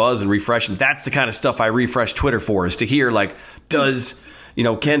some of that buzz and refreshing, that's the kind of stuff I refresh Twitter for, is to hear, like, does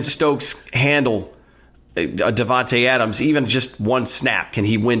Ken Stokes handle Davante Adams even just one snap? Can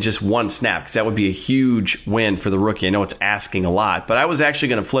he win just one snap? Because that would be a huge win for the rookie. I know it's asking a lot, but I was actually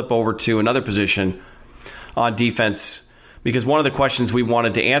going to flip over to another position on defense, because one of the questions we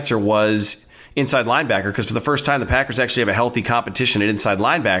wanted to answer was inside linebacker, because for the first time the Packers actually have a healthy competition at inside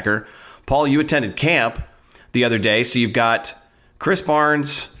linebacker. Paul, you attended camp the other day, so you've got Chris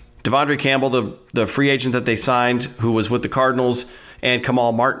Barnes, Devondre Campbell, the free agent that they signed, who was with the Cardinals, and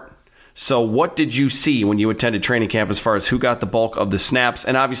Kamal Martin. So what did you see when you attended training camp as far as who got the bulk of the snaps?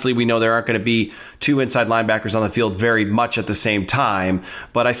 And obviously we know there aren't going to be two inside linebackers on the field very much at the same time,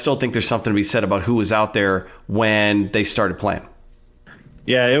 but I still think there's something to be said about who was out there when they started playing.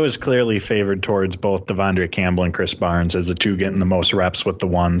 Yeah, it was clearly favored towards both Devondre Campbell and Chris Barnes as the two getting the most reps with the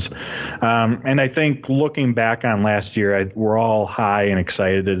ones. And I think looking back on last year, we're all high on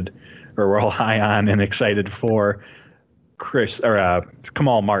and excited for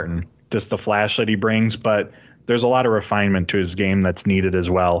Kamal Martin, just the flash that he brings, but there's a lot of refinement to his game that's needed as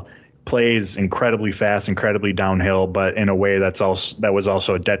well. Plays incredibly fast, incredibly downhill, but in a way that was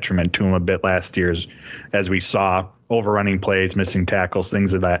also a detriment to him a bit last year, as we saw overrunning plays, missing tackles,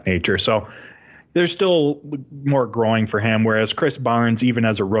 things of that nature. So there's still more growing for him, whereas Chris Barnes, even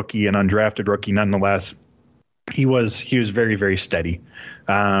as a rookie, an undrafted rookie nonetheless, he was very, very steady.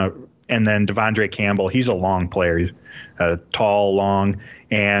 And then Devondre Campbell, he's a long player, tall, long,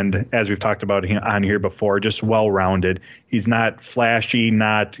 and as we've talked about on here before, just well-rounded. He's not flashy,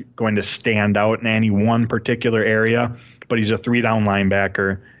 not going to stand out in any one particular area, but he's a three-down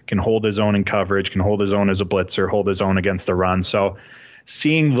linebacker, can hold his own in coverage, can hold his own as a blitzer, hold his own against the run. So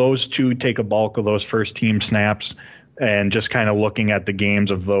seeing those two take a bulk of those first-team snaps and just kind of looking at the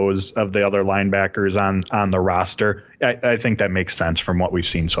games of the other linebackers on the roster, I think that makes sense from what we've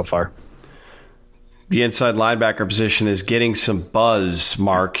seen so far. The inside linebacker position is getting some buzz,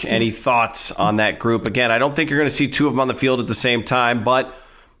 Mark. Any thoughts on that group? Again, I don't think you're going to see two of them on the field at the same time, but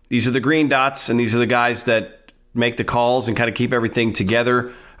these are the green dots, and these are the guys that make the calls and kind of keep everything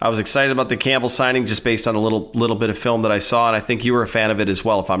together. I was excited about the Campbell signing just based on a little bit of film that I saw, and I think you were a fan of it as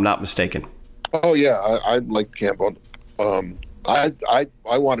well, if I'm not mistaken. Oh, yeah, I like Campbell. I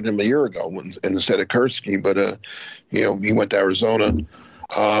wanted him a year ago instead of Kursky, but he went to Arizona.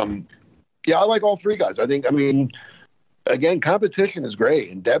 Yeah, I like all three guys. Again, competition is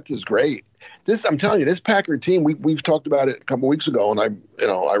great and depth is great. I'm telling you, this Packer team, we've talked about it a couple weeks ago, and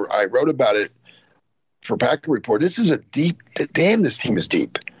I wrote about it for Packer Report. This is this team is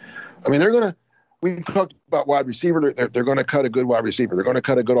deep. We talked about wide receiver. They're going to cut a good wide receiver. They're going to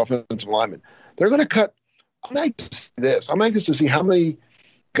cut a good offensive lineman. They're going to cut. I'm anxious to see how many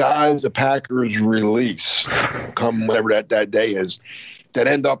guys the Packers release come whatever that day is, that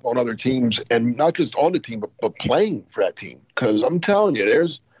end up on other teams, and not just on the team, but playing for that team. Because I'm telling you,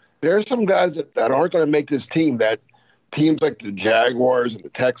 there's some guys that aren't going to make this team, that teams like the Jaguars and the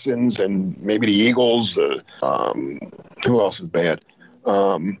Texans and maybe the Eagles. Who else is bad?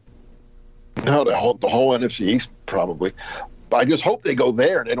 The whole NFC East probably. But I just hope they go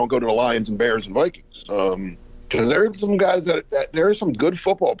there and they don't go to the Lions and Bears and Vikings. Because there are some guys there are some good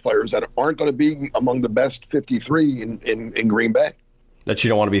football players that aren't going to be among the best 53 in Green Bay. That you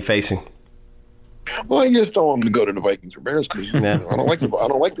don't want to be facing. Well, I just don't want them to go to the Vikings or Bears because I don't like the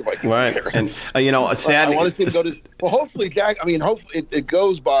Vikings. Right, and sad. I want to see them go to. Well, hopefully, hopefully it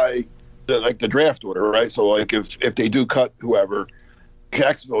goes by the draft order, right? So, like, if they do cut whoever,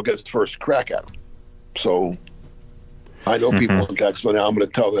 Jacksonville gets first crack at them. So, I know people in Texas, so now I'm going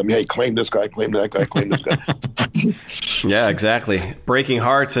to tell them, hey, claim this guy, claim that guy, claim this guy. Yeah, exactly. Breaking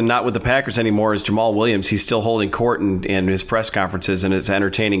hearts, and not with the Packers anymore, is Jamal Williams. He's still holding court in his press conferences, and it's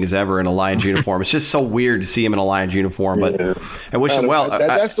entertaining as ever in a Lions uniform. It's just so weird to see him in a Lions uniform, but I wish him well.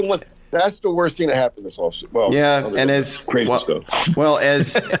 That's the one. That's the worst thing that happened this offseason. Well, yeah, and as crazy stuff. Well,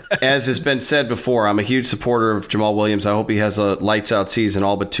 as has been said before, I'm a huge supporter of Jamal Williams. I hope he has a lights out season,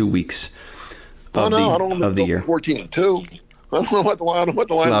 all but 2 weeks. I don't know the year. 14-2. I don't know what the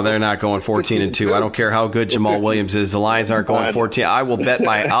line. No, they're not going 14-2. I don't care how good Jamal Williams is. The Lions aren't going 14. I will bet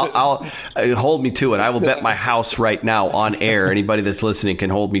I'll hold me to it. I will bet my house right now on air. Anybody that's listening can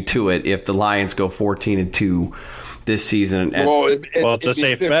hold me to it. If the Lions go 14-2 this season, it's a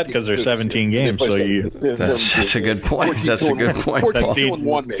safe bet because they're 17 games. So that's a good point. That's a good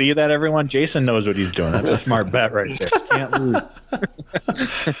point. See that, everyone? Jason knows what he's doing. That's a smart bet right there. Can't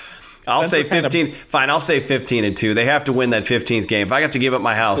lose. I'll say 15. Fine, I'll say 15-2. They have to win that 15th game. If I have to give up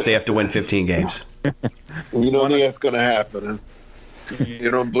my house, they have to win 15 games. You don't think that's going to happen, huh? You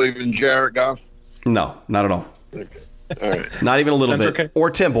don't believe in Jared Goff? No, not at all. Okay. All right. Not even a little bit. Okay.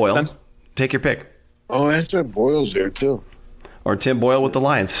 Or Tim Boyle. Take your pick. Oh, that's right. Boyle's there, too. Or Tim Boyle with the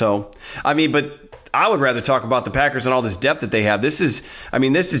Lions. So, I mean, but I would rather talk about the Packers and all this depth that they have. This is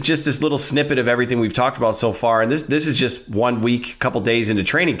just this little snippet of everything we've talked about so far. And this is just 1 week, couple days into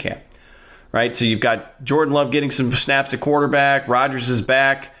training camp. Right, so you've got Jordan Love getting some snaps at quarterback. Rodgers is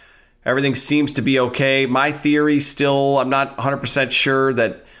back. Everything seems to be okay. My theory still, I'm not 100% sure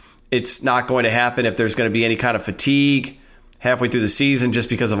that it's not going to happen if there's going to be any kind of fatigue halfway through the season just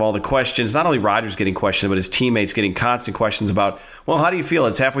because of all the questions. Not only Rodgers getting questioned, but his teammates getting constant questions about, well, how do you feel?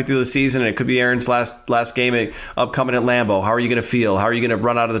 It's halfway through the season, and it could be Aaron's last game upcoming at Lambeau. How are you going to feel? How are you going to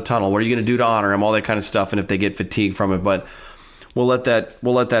run out of the tunnel? What are you going to do to honor him? All that kind of stuff, and if they get fatigued from it. But We'll let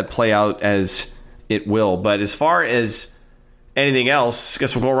that play out as it will. But as far as anything else, I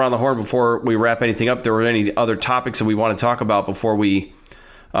guess we'll go around the horn before we wrap anything up. There were any other topics that we want to talk about before we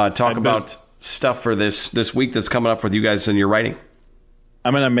talk about stuff for this week that's coming up with you guys in your writing?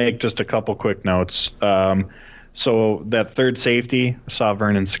 I'm going to make just a couple quick notes. So that third safety, I saw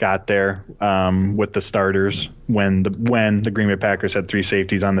Vernon Scott there with the starters when the Green Bay Packers had three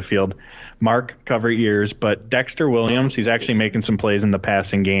safeties on the field. Mark, cover ears, but Dexter Williams, he's actually making some plays in the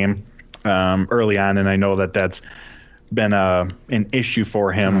passing game early on, and I know that's been an issue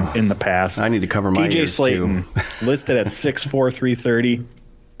for him in the past. I need to cover my ears, Slayton, too. listed at 6'4", 330.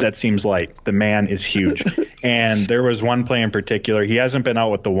 That seems light. The man is huge. And there was one play in particular. He hasn't been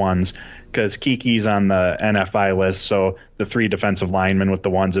out with the ones because Kiki's on the NFI list. So the three defensive linemen with the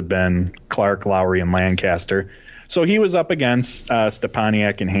ones have been Clark, Lowry, and Lancaster. So he was up against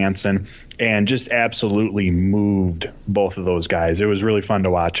Stepaniak and Hansen and just absolutely moved both of those guys. It was really fun to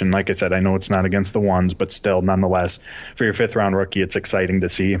watch. And like I said, I know it's not against the ones, but still, nonetheless, for your fifth-round rookie, it's exciting to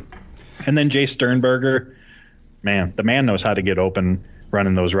see. And then Jay Sternberger, man, the man knows how to get open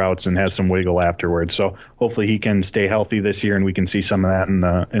running those routes and has some wiggle afterwards. So hopefully he can stay healthy this year and we can see some of that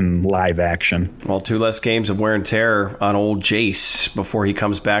in live action. Well, 2 less games of wear and tear on old Jace before he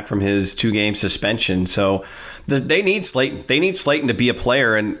comes back from his 2-game suspension. So they need Slayton. They need Slayton to be a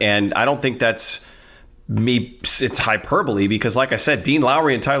player, and I don't think that's it's hyperbole because, like I said, Dean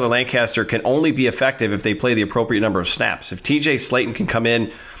Lowry and Tyler Lancaster can only be effective if they play the appropriate number of snaps. If TJ Slayton can come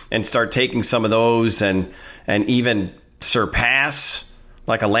in and start taking some of those and even surpass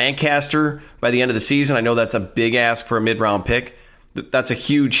like a Lancaster by the end of the season, I know that's a big ask for a mid-round pick. That's a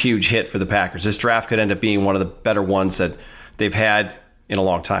huge, huge hit for the Packers. This draft could end up being one of the better ones that they've had in a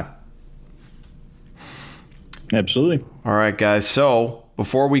long time. Absolutely. All right, guys. So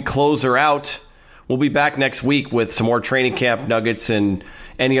before we close her out, we'll be back next week with some more training camp nuggets and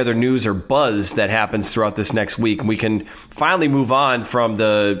any other news or buzz that happens throughout this next week. And we can finally move on from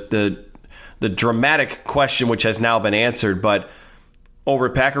the dramatic question which has now been answered. But over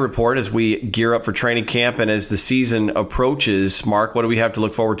at Packer Report, as we gear up for training camp and as the season approaches, Mark, what do we have to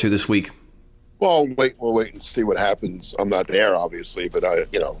look forward to this week? Well, we'll wait and see what happens. I'm not there, obviously, but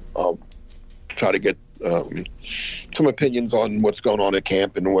I'll try to get some opinions on what's going on at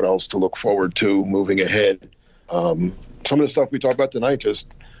camp and what else to look forward to moving ahead. Some of the stuff we talked about tonight, just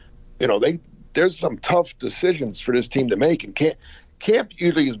there's some tough decisions for this team to make, and camp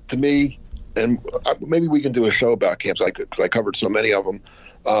usually, to me. And maybe we can do a show about camps. Because I covered so many of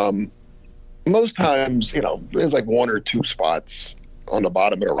them. Most times, there's like 1 or 2 spots on the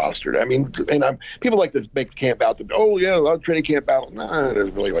bottom of the roster. I mean, people like to make camp out. A lot of training camp out. Nah,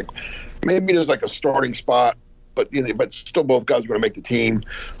 there's really maybe there's like a starting spot, but still both guys are going to make the team.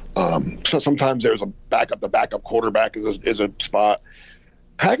 So sometimes there's a backup. The backup quarterback is a spot.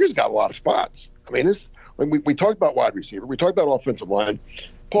 Packers got a lot of spots. I mean, let's when we talked about wide receiver, we talked about offensive line.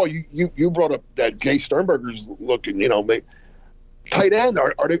 Paul, you brought up that Jay Sternberger's looking, tight end.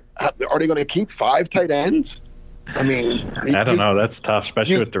 Are they going to keep 5 tight ends? I mean, I don't know. That's tough,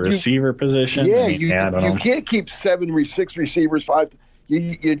 especially with the receiver position. Yeah, I don't know. You can't keep 6 receivers, 5.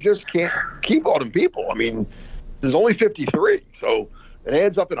 You just can't keep all them people. I mean, there's only 53, so it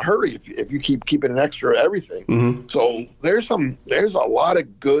adds up in a hurry if you keep keeping an extra everything. Mm-hmm. So there's a lot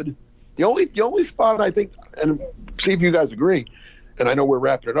of good. The only spot I think, and see if you guys agree, and I know we're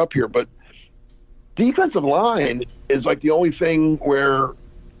wrapping it up here, but defensive line is like the only thing where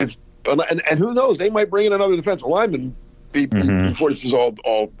it's and who knows, they might bring in another defensive lineman before this is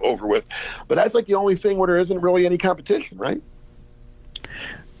all over with. But that's like the only thing where there isn't really any competition, right?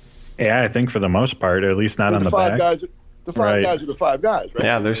 Yeah, I think for the most part, or at least not on the back. The 5 guys are the 5 guys, right?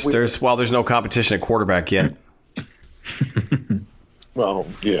 Yeah, there's no competition at quarterback yet. Well,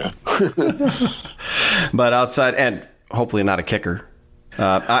 yeah. But outside, and hopefully not a kicker.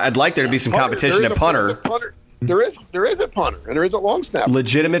 I'd like there to be some competition at punter. There is a punter, and there is a long snapper.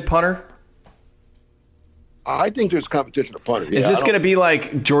 Legitimate punter? I think there's competition at punter. Is this going to be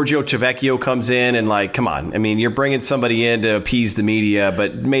like Giorgio Civecchio comes in and like, come on. I mean, you're bringing somebody in to appease the media,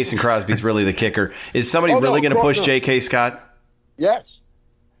 but Mason Crosby's really the kicker. Is somebody really going to push J.K. Scott? Yes.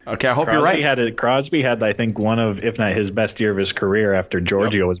 Okay, I hope you're right. Crosby had, I think, one of, if not his best year of his career after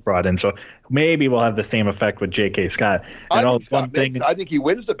Giorgio was brought in. So maybe we'll have the same effect with J.K. Scott. I think he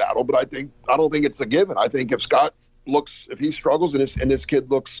wins the battle, but I don't think it's a given. I think if he struggles and this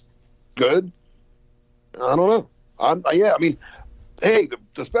kid looks good, I don't know. I mean, hey,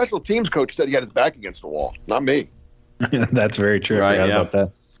 the special teams coach said he had his back against the wall, not me. That's very true. Right, I forgot about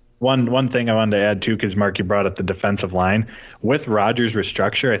that. One thing I wanted to add, too, because, Mark, you brought up the defensive line. With Rodgers'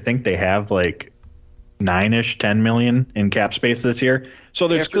 restructure, I think they have like 9-ish, $10 million in cap space this year. So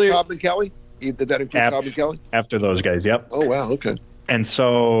there's clear. Cobb and Kelly? Did that include Cobb and Kelly? After those guys, yep. Oh, wow, okay. And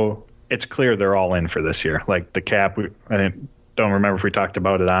so it's clear they're all in for this year. Like the cap, I don't remember if we talked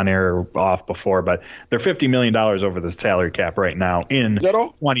about it on air or off before, but they're $50 million over the salary cap right now in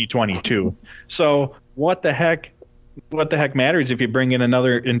 2022. So what the heck matters if you bring in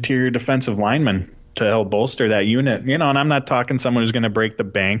another interior defensive lineman to help bolster that unit? And I'm not talking someone who's going to break the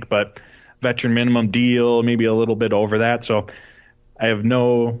bank, but veteran minimum deal, maybe a little bit over that. So I have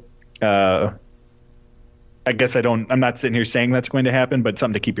no I guess I'm not sitting here saying that's going to happen, but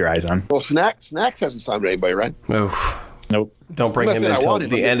something to keep your eyes on. Well, Snacks hasn't signed with anybody, right? Oof. Nope. Don't bring him until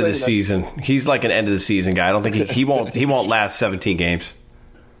the end of the season. He's like an end of the season guy. I don't think he won't last 17 games.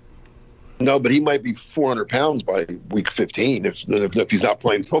 No, but he might be 400 pounds by week 15 if he's not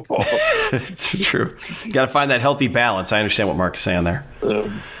playing football. It's true. You got to find that healthy balance. I understand what Mark is saying there.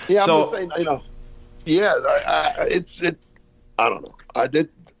 Yeah, so, I'm just saying, I don't know.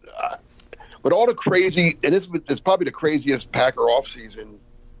 But all the crazy, and it's probably the craziest Packer offseason,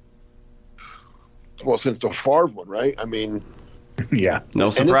 well, since the Favre one, right? I mean, yeah,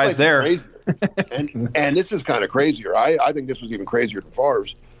 no surprise there. And this is kind of crazier. I think this was even crazier than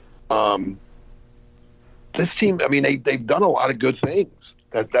Favre's. This team, I mean, they've done a lot of good things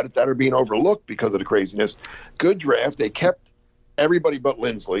that are being overlooked because of the craziness. Good draft. They kept everybody but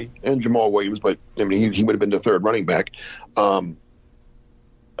Lindsley and Jamal Williams, but I mean, he would have been the third running back.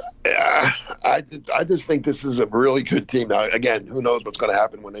 I just think this is a really good team. Now, again, who knows what's going to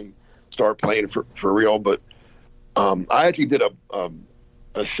happen when they start playing for real? But I actually did a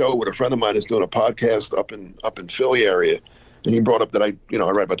show with a friend of mine that's doing a podcast up in Philly area, and he brought up that I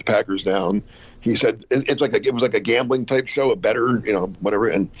write about the Packers now. And he said it was like a gambling type show, a better, whatever.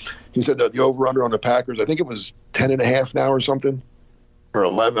 And he said that the over under on the Packers, I think it was 10.5 now or something, or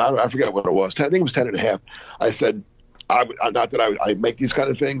 11. I forget what it was. I think it was 10.5. I said, not that I make these kind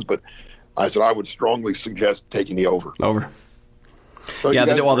of things, but I said I would strongly suggest taking the over. So yeah,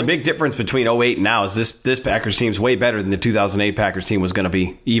 the big difference between 2008 and now is this Packers team is way better than the 2008 Packers team was going to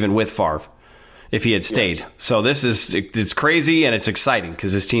be, even with Favre, if he had stayed. Yeah. So it's crazy and it's exciting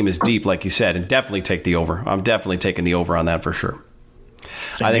because this team is deep, like you said, and definitely take the over. I'm definitely taking the over on that for sure.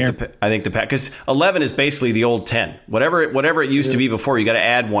 I think the Packers, because 11 is basically the old 10. Whatever it used to be before, you got to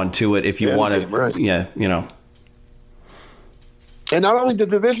add one to it if you want to. Right. Yeah, And not only the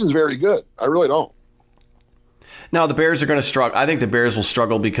division's very good, I really don't. No, the Bears are going to struggle. I think the Bears will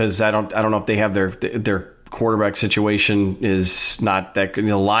struggle because I don't know if they have their quarterback situation is not that good.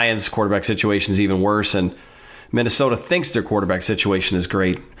 The Lions' quarterback situation is even worse, and Minnesota thinks their quarterback situation is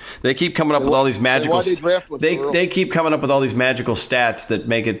great. They keep coming up with all these magical. They keep coming up with all these magical stats that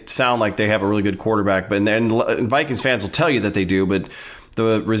make it sound like they have a really good quarterback, but then Vikings fans will tell you that they do, but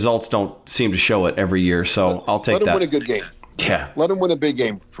the results don't seem to show it every year. So I'll take that. Let them win a good game. Yeah, let them win a big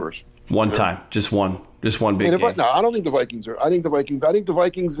game first. One time, just one. Just one big game. No, I don't think the Vikings are. I think the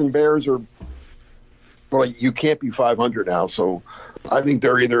Vikings and Bears are. Well, you can't be 500 now, so I think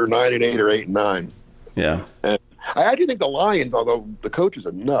they're either 9-8 or 8-9. Yeah. And I actually think the Lions, although the coach is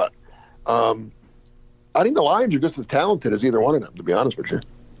a nut, I think the Lions are just as talented as either one of them, to be honest with you.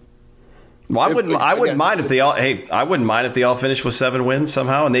 Well, I wouldn't mind if they all. Hey, I wouldn't mind if they all finish with 7 wins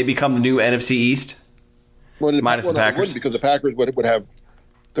somehow, and they become the new NFC East. Minus the Packers, because the Packers would have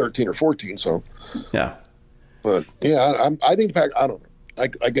 13 or 14. So, yeah. But yeah, I think I don't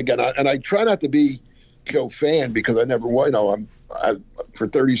know. I try not to be Joe fan because I never was. For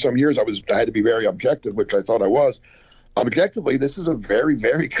 30 some years I had to be very objective, which I thought I was. Objectively, this is a very,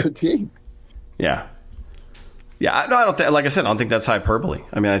 very good team. Yeah. Yeah, no, I don't think. Like I said, I don't think that's hyperbole.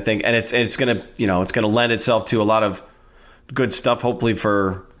 I mean, I think, and it's gonna, it's gonna lend itself to a lot of good stuff. Hopefully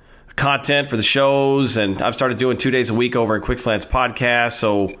for content for the shows, and I've started doing 2 days a week over in Quick Slants podcast.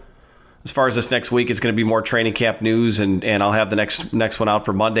 So as far as this next week, it's going to be more training camp news, and I'll have the next one out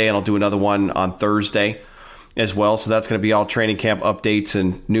for Monday, and I'll do another one on Thursday as well. So that's going to be all training camp updates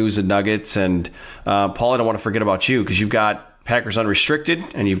and news and nuggets. And Paul, I don't want to forget about you because you've got Packers Unrestricted,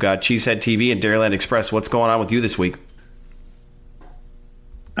 and you've got Cheesehead TV and Dairyland Express. What's going on with you this week?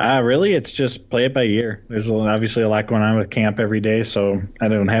 Really, it's just play it by ear. There's obviously a lot going on with camp every day, so I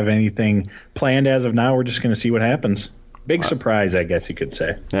don't have anything planned as of now. We're just going to see what happens. Big surprise, I guess you could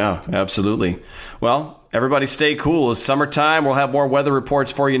say. Yeah, absolutely. Well, everybody stay cool. It's summertime. We'll have more weather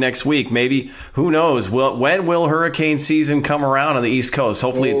reports for you next week. Maybe, who knows? When will hurricane season come around on the East Coast?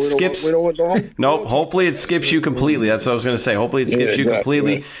 Hopefully it skips. Nope, hopefully it skips you completely. That's what I was going to say. Hopefully it skips you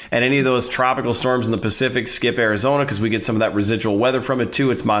completely. Yeah. And any of those tropical storms in the Pacific skip Arizona because we get some of that residual weather from it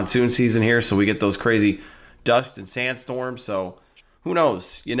too. It's monsoon season here, so we get those crazy dust and sandstorms. So who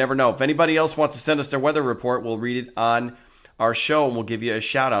knows? You never know. If anybody else wants to send us their weather report, we'll read it on our show and we'll give you a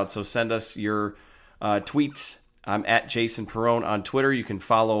shout out. So send us your tweets. I'm at Jason Perrone on Twitter. You can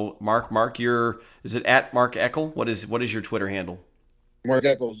follow Mark. Mark, is it at Mark Eckel? What is your Twitter handle? Mark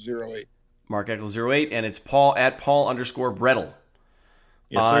Eckel 08. Mark Eckel 08, and it's Paul at Paul_Brettel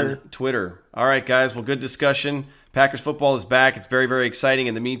on Twitter. All right, guys. Well, good discussion. Packers football is back. It's very, very exciting.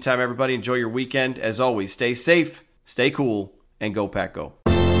 In the meantime, everybody enjoy your weekend. As always, stay safe, stay cool, and go Pack Go.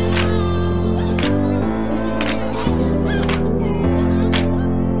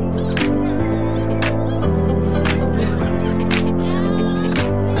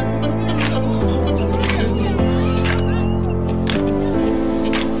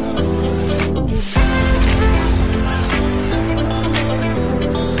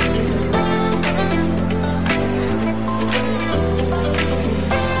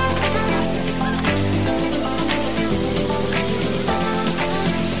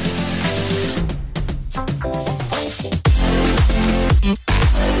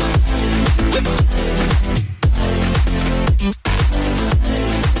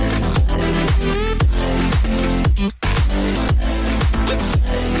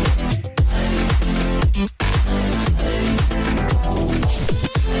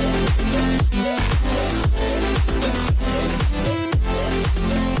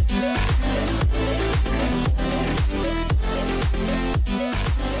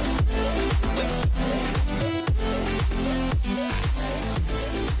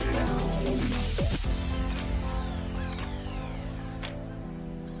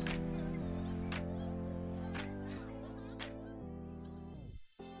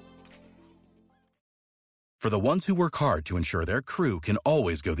 For the ones who work hard to ensure their crew can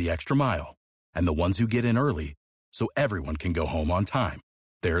always go the extra mile, and the ones who get in early so everyone can go home on time,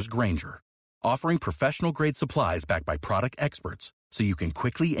 there's Grainger, offering professional-grade supplies backed by product experts so you can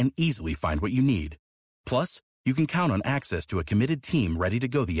quickly and easily find what you need. Plus, you can count on access to a committed team ready to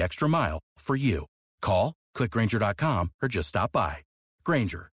go the extra mile for you. Call, click Grainger.com, or just stop by.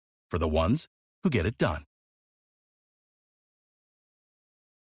 Grainger, for the ones who get it done.